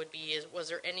question would be, was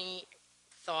there any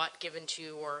thought given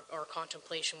to or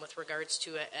contemplation with regards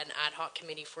to an ad hoc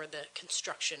committee for the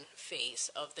construction phase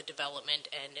of the development,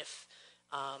 and if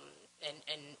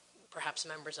and perhaps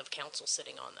members of council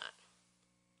sitting on that?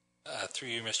 Through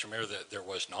you, Mr. Mayor, there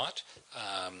was not.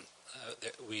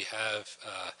 We have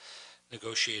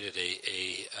negotiated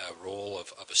a role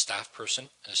of a staff person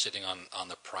sitting on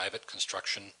the private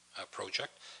construction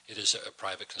project. It is a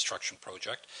private construction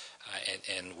project,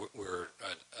 and we're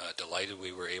delighted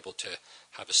we were able to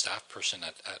have a staff person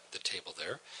at the table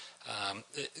there.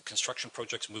 The construction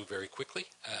projects move very quickly.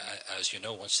 As you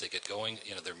know, once they get going,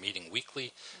 they're meeting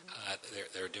weekly.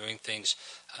 They're doing things.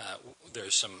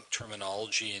 There's some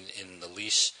terminology in the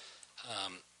lease.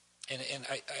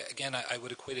 And I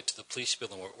would equate it to the police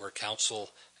building where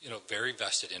council, very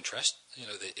vested interest.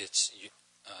 It's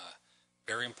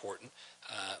very important.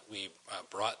 We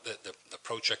brought the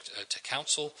project to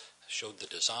council, showed the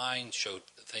design, showed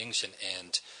things,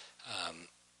 and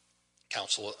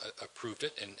council approved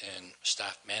it, and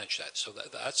staff managed that. So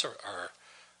that's our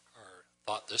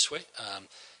thought this way.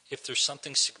 If there's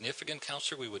something significant,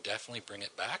 Councillor, we would definitely bring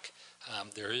it back.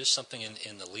 There is something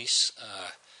in the lease,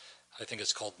 I think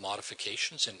it's called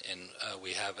modifications, and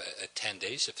we have 10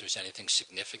 days. If there's anything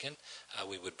significant,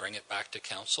 we would bring it back to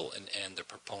council, and the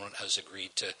proponent has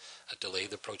agreed to delay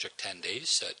the project 10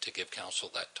 days to give council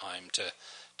that time to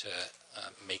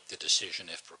make the decision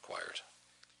if required.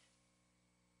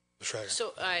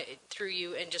 So through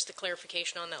you, and just a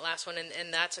clarification on that last one,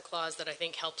 and that's a clause that I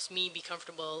think helps me be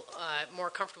comfortable, more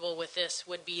comfortable with this,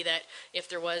 would be that if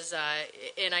there was,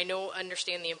 and I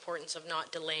understand the importance of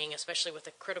not delaying, especially with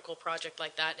a critical project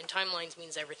like that, and timelines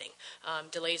means everything.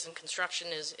 Delays in construction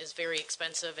is very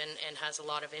expensive and has a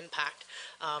lot of impact.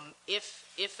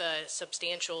 If a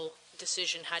substantial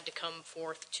decision had to come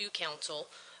forth to council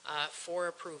for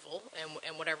approval,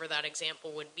 and whatever that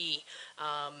example would be,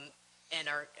 and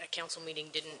our council meeting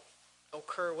didn't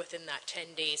occur within that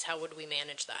 10 days, how would we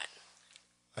manage that?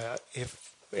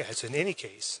 As in any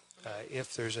case,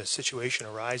 if there's a situation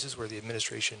arises where the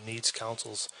administration needs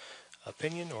council's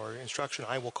opinion or instruction,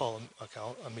 I will call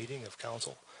a meeting of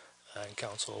council, and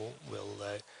council will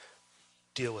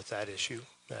deal with that issue.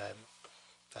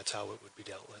 That's how it would be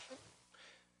dealt with.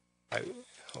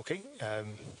 Okay,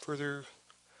 further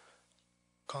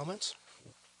comments?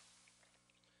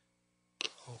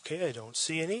 Okay, I don't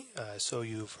see any. So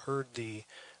you've heard the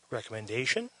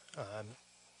recommendation. I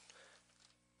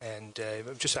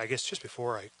guess just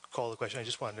before I call the question, I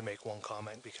just wanted to make one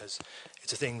comment, because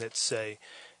it's a thing that's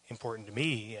important to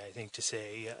me, I think, to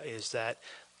say, is that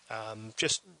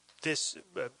just this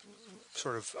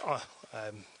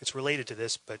it's related to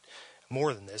this, but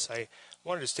more than this, I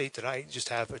wanted to state that I just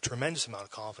have a tremendous amount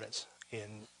of confidence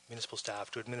in municipal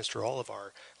staff to administer all of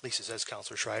our leases, as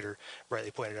Councillor Schreider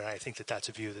rightly pointed out. I think that that's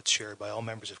a view that's shared by all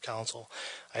members of council.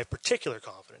 I have particular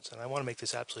confidence, and I want to make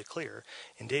this absolutely clear,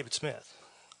 in David Smith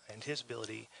and his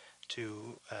ability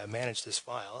to manage this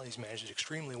file. He's managed it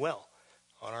extremely well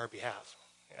on our behalf,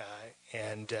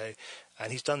 and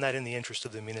he's done that in the interest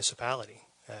of the municipality,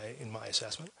 in my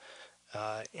assessment.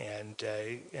 And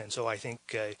so I think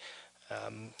I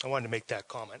wanted to make that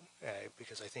comment,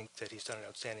 because I think that he's done an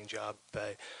outstanding job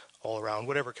all around,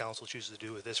 whatever council chooses to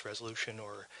do with this resolution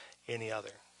or any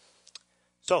other.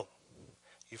 So,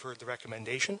 you've heard the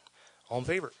recommendation. All in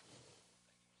favor?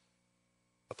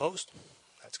 Opposed?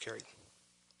 That's carried.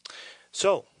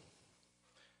 So,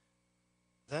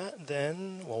 that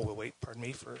then, well, we'll wait, pardon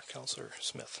me, for Councillor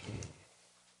Smith.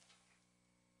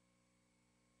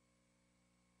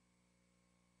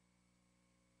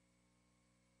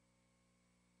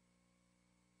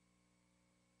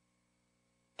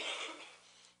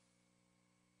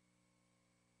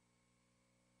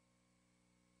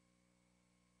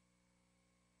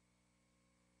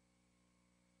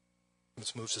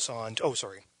 This moves us on to,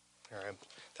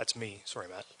 that's me. Sorry,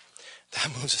 Matt. That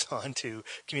moves us on to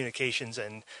communications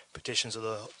and petitions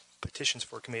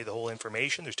for committee of the whole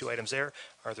information. There's 2 items there.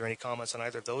 Are there any comments on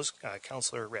either of those?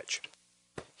 Councillor Rich.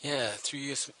 Yeah, through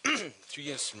you,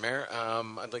 Mr. Mayor.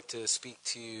 I'd like to speak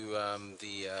to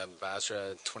the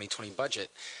Basra 2020 budget.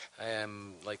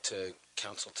 Like to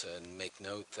council to make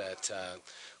note that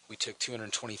we took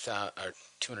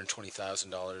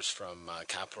 $220,000 from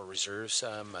capital reserves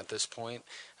at this point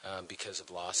because of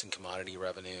loss in commodity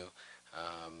revenue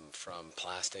from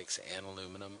plastics and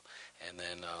aluminum, and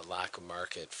then lack of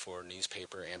market for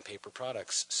newspaper and paper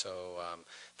products. So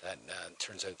that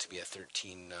turns out to be a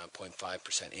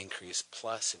 13.5% increase,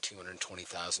 plus a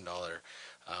 $220,000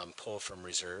 pull from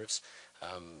reserves.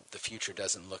 The future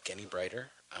doesn't look any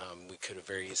brighter. We could have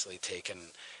very easily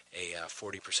taken a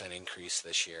 40% increase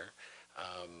this year.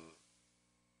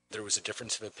 There was a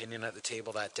difference of opinion at the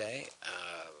table that day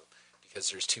because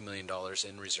there's $2 million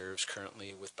in reserves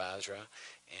currently with Basra,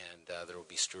 and there will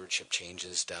be stewardship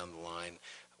changes down the line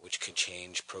which could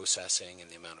change processing and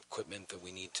the amount of equipment that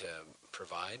we need to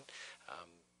provide.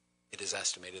 It is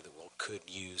estimated that we could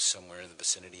use somewhere in the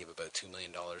vicinity of about $2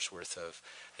 million worth of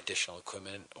additional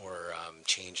equipment or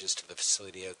changes to the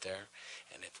facility out there.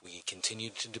 And if we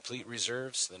continue to deplete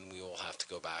reserves, then we will have to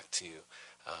go back to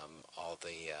all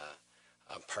the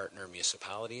partner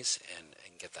municipalities and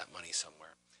get that money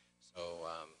somewhere. So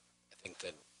I think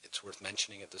that it's worth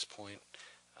mentioning at this point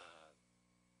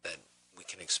that we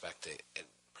can expect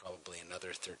probably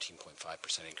another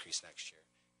 13.5% increase next year,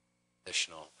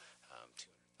 additional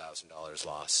 $200,000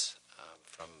 loss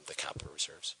from the capital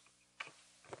reserves.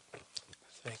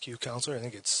 Thank you, Councillor. I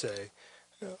think it's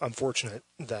unfortunate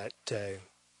that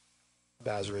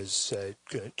Basra is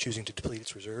choosing to deplete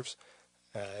its reserves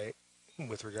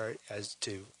with regard as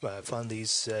to fund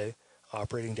these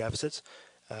operating deficits.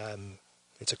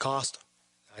 It's a cost.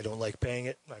 I don't like paying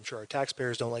it. I'm sure our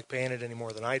taxpayers don't like paying it any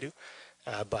more than I do.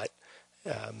 But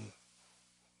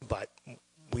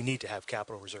we need to have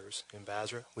capital reserves in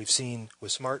Basra. We've seen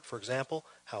with SMART, for example,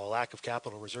 how a lack of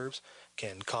capital reserves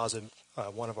can cause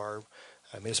one of our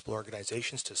municipal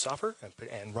organizations to suffer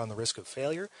and run the risk of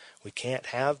failure. We can't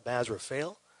have Basra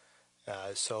fail.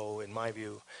 So in my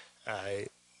view,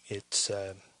 it's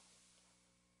a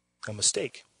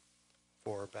mistake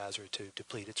for Basra to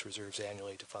deplete its reserves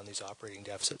annually to fund these operating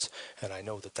deficits. And I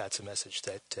know that that's a message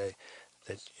that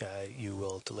you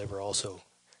will deliver also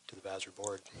to the Basra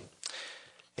board.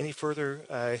 Any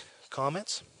further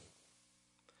comments?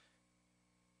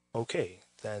 Okay,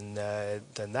 then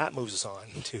that moves us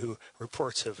on to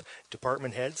reports of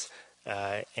department heads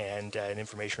and an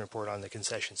information report on the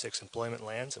Concession 6 employment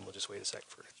lands, and we'll just wait a sec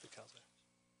for the council.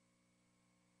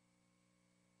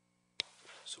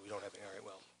 So we don't have any. All right,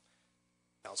 well,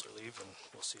 councillor leave, and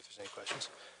we'll see if there's any questions.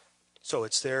 So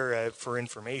it's there for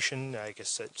information. I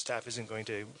guess staff isn't going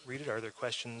to read it. Are there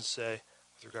questions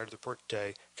with regard to the report?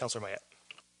 Councillor Mayette.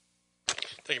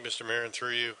 Thank you, Mr. Mayor, and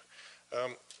through you.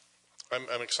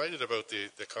 I'm excited about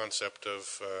the concept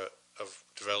of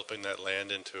developing that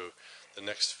land into the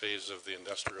next phase of the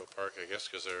industrial park, I guess,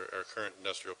 because our current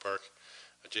industrial park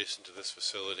adjacent to this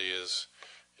facility is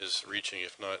reaching,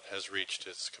 if not has reached,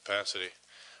 its capacity.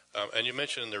 And you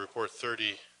mentioned in the report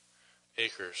 30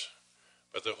 acres,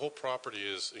 but the whole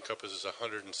property encompasses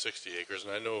 160 acres,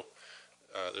 and I know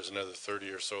there's another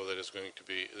 30 or so that is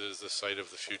the site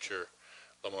of the future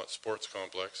Lamont Sports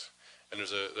Complex. And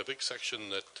there's a big section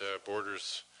that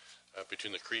borders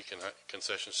between the creek and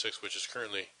Concession 6, which is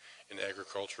currently in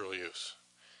agricultural use.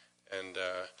 And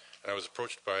I was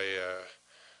approached by,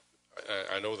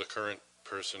 I know the current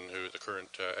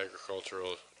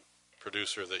agricultural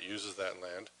producer that uses that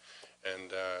land.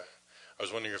 And I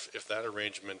was wondering if that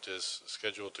arrangement is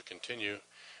scheduled to continue,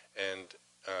 and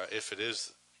if it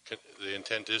is, the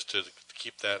intent is to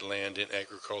keep that land in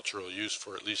agricultural use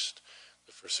for at least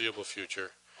the foreseeable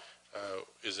future.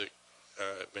 Is it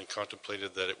been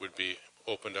contemplated that it would be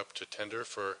opened up to tender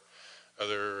for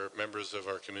other members of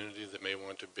our community that may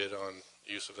want to bid on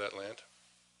use of that land?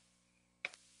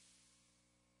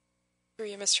 Through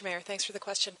you, Mr. Mayor. Thanks for the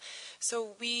question.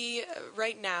 So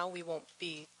right now, we won't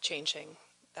be changing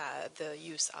the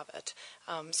use of it.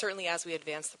 Certainly as we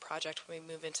advance the project, when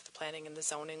we move into the planning and the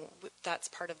zoning, that's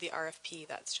part of the RFP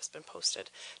that's just been posted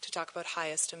to talk about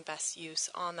highest and best use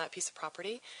on that piece of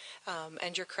property.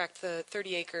 And you're correct, the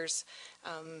 30 acres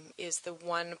is the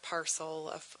one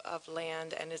parcel of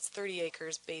land, and it's 30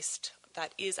 acres based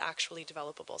that is actually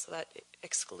developable. So that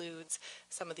excludes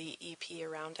some of the EP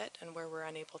around it and where we're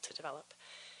unable to develop.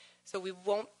 So we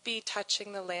won't be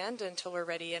touching the land until we're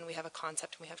ready and we have a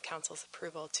concept and we have council's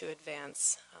approval to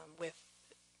advance with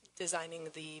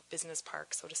designing the business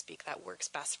park, so to speak, that works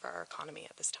best for our economy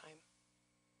at this time.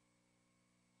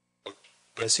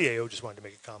 The CAO just wanted to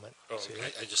make a comment.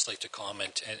 I'd just like to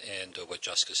comment, and what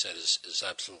Jessica said is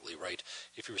absolutely right.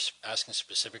 If you're asking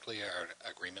specifically our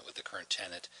agreement with the current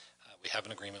tenant, we have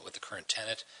an agreement with the current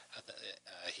tenant.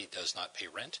 He does not pay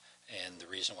rent, and the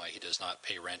reason why he does not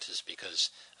pay rent is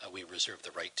because we reserve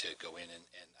the right to go in and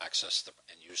access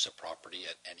and use the property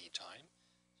at any time.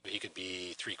 So he could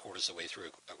be 3/4 of the way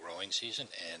through a growing season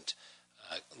and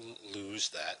lose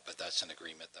that, but that's an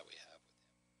agreement that we have with him.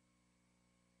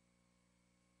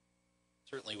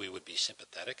 Certainly we would be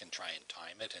sympathetic and try and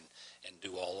time it and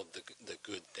do all of the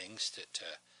good things to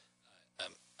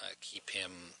keep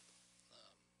him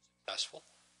successful.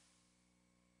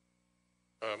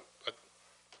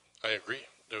 I agree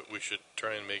that we should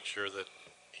try and make sure that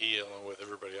he, along with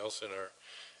everybody else in our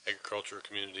agricultural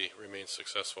community, remains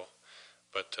successful.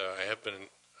 But I have been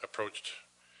approached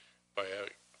by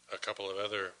a couple of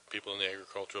other people in the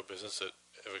agricultural business that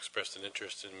have expressed an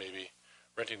interest in maybe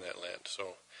renting that land.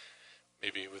 So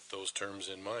maybe with those terms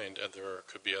in mind, there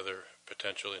could be other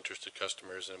potential interested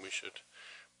customers, and we should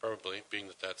probably, being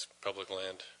that that's public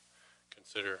land,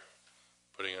 consider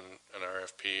putting an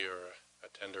RFP or a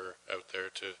tender out there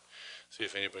to see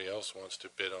if anybody else wants to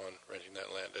bid on renting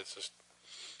that land.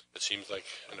 It seems like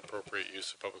an appropriate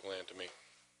use of public land to me.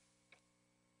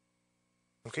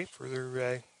 Okay,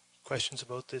 further questions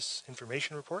about this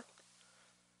information report?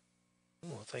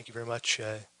 Well, thank you very much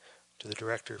to the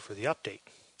director for the update.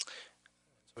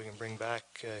 So we can bring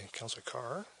back Councillor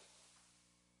Carr.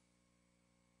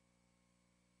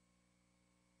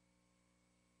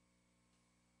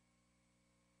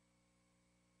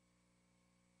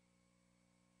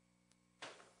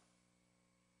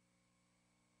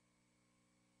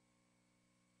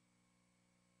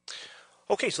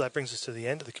 Okay, so that brings us to the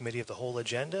end of the Committee of the Whole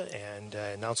agenda and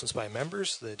announcements by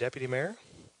members. The Deputy Mayor.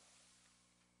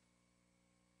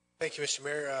 Thank you, Mr.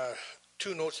 Mayor.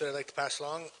 Two notes that I'd like to pass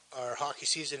along. Our hockey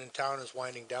season in town is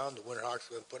winding down. The winter hockey's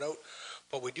been put out.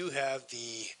 But we do have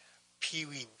the Pee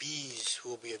Wee Bees who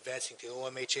will be advancing to the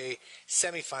OMHA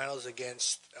semifinals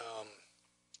against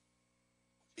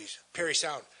Perry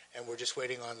Sound. And we're just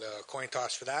waiting on the coin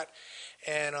toss for that.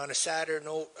 And on a sadder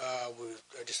note,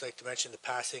 I'd just like to mention the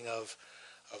passing of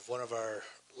one of our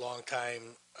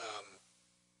longtime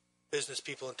business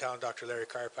people in town. Dr. Larry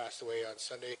Carr passed away on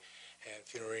Sunday, and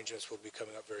funeral arrangements will be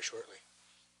coming up very shortly.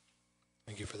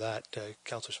 Thank you for that.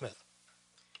 Councillor Smith.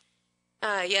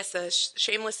 Yes, a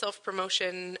shameless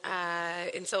self-promotion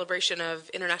in celebration of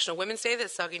International Women's Day. The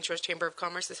Saugeen Shores Chamber of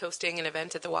Commerce is hosting an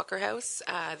event at the Walker House,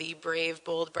 the Brave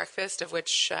Bold Breakfast, of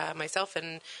which myself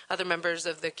and other members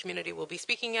of the community will be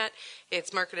speaking at.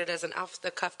 It's marketed as an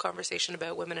off-the-cuff conversation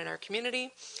about women in our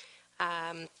community.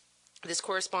 This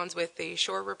corresponds with the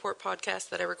Shore Report podcast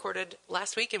that I recorded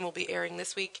last week and will be airing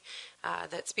this week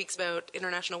that speaks about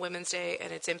International Women's Day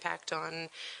and its impact on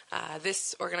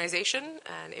this organization,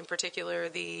 and in particular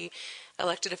the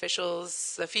elected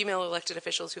officials, the female elected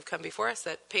officials who've come before us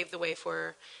that paved the way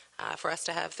for us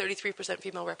to have 33%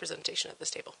 female representation at this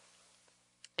table.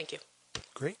 Thank you.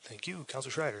 Great, thank you.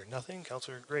 Councillor Schreider. Nothing.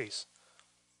 Councillor Grace.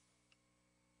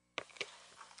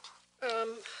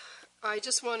 I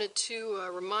just wanted to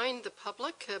remind the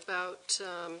public about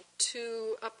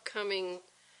two upcoming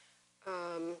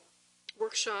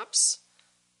workshops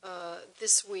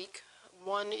this week.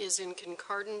 One is in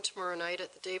Kincardine tomorrow night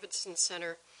at the Davidson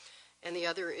Center, and the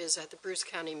other is at the Bruce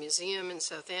County Museum in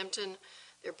Southampton.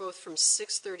 They're both from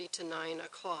 6:30 to 9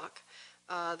 o'clock.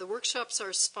 The workshops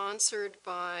are sponsored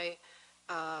by,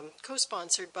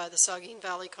 co-sponsored by the Saugeen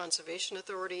Valley Conservation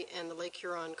Authority and the Lake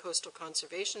Huron Coastal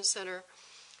Conservation Center.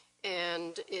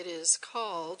 And it is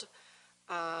called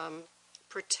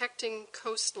Protecting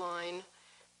Coastline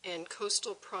and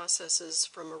Coastal Processes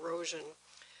from Erosion.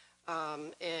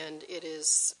 And it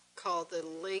is called the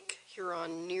Lake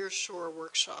Huron Nearshore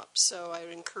Workshop. So I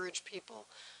would encourage people,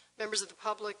 members of the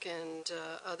public and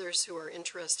others who are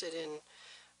interested in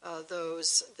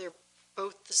those. They're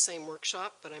both the same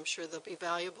workshop, but I'm sure they'll be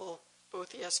valuable. Both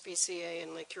the SVCA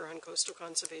and Lake Huron Coastal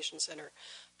Conservation Center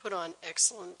put on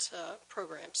excellent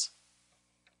programs.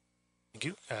 Thank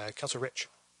you. Councillor Rich.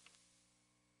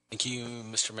 Thank you,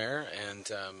 Mr. Mayor,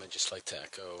 and I'd just like to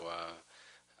echo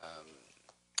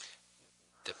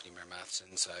Deputy Mayor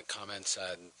Matheson's comments,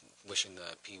 wishing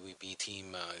the PWB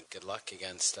team good luck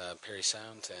against Perry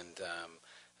Sound, and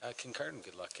Kincardine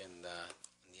good luck in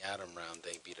the Atom round.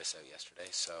 They beat us out yesterday,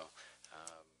 so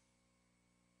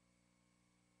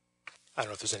I don't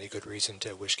know if there's any good reason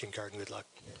to wish Kincardine good luck.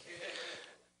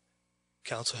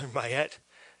 Councillor Mayette,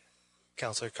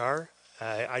 Councillor Carr,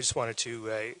 I just wanted to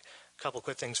a couple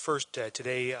quick things. First,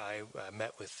 today I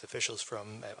met with officials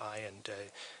from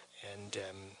and the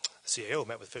CAO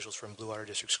met with officials from Blue Water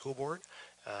District School Board.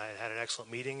 And had an excellent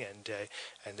meeting, and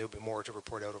there will be more to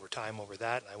report out over time over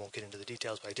that. And I won't get into the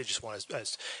details, but I did just want to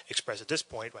express at this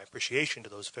point my appreciation to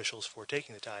those officials for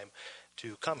taking the time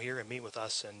to come here and meet with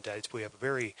us. And we have a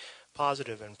very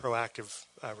positive and proactive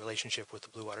relationship with the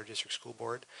Blue Water District School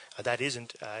Board. That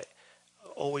isn't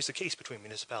always the case between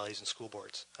municipalities and school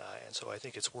boards, and so I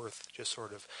think it's worth just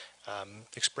sort of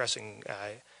expressing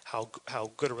how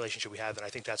good a relationship we have, and I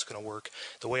think that's going to work.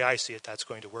 The way I see it, that's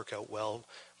going to work out well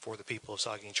for the people of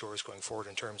Saugeen Shores going forward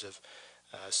in terms of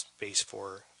space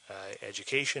for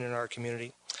education in our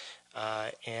community.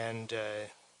 And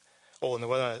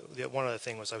the one other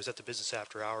thing was I was at the Business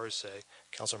After Hours.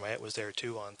 Councillor Mayette was there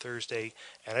too on Thursday,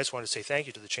 and I just wanted to say thank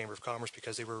you to the Chamber of Commerce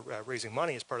because they were raising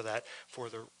money as part of that for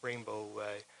the Rainbow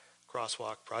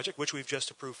Crosswalk project, which we've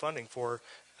just approved funding for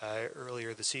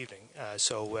earlier this evening.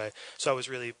 So it was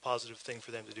really a positive thing for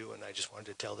them to do, and I just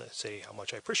wanted to say how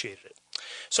much I appreciated it.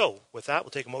 So with that, we'll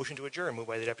take a motion to adjourn. Moved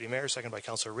by the Deputy Mayor, seconded by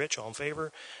Councillor Rich. All in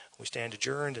favor? We stand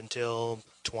adjourned until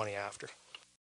 20 after.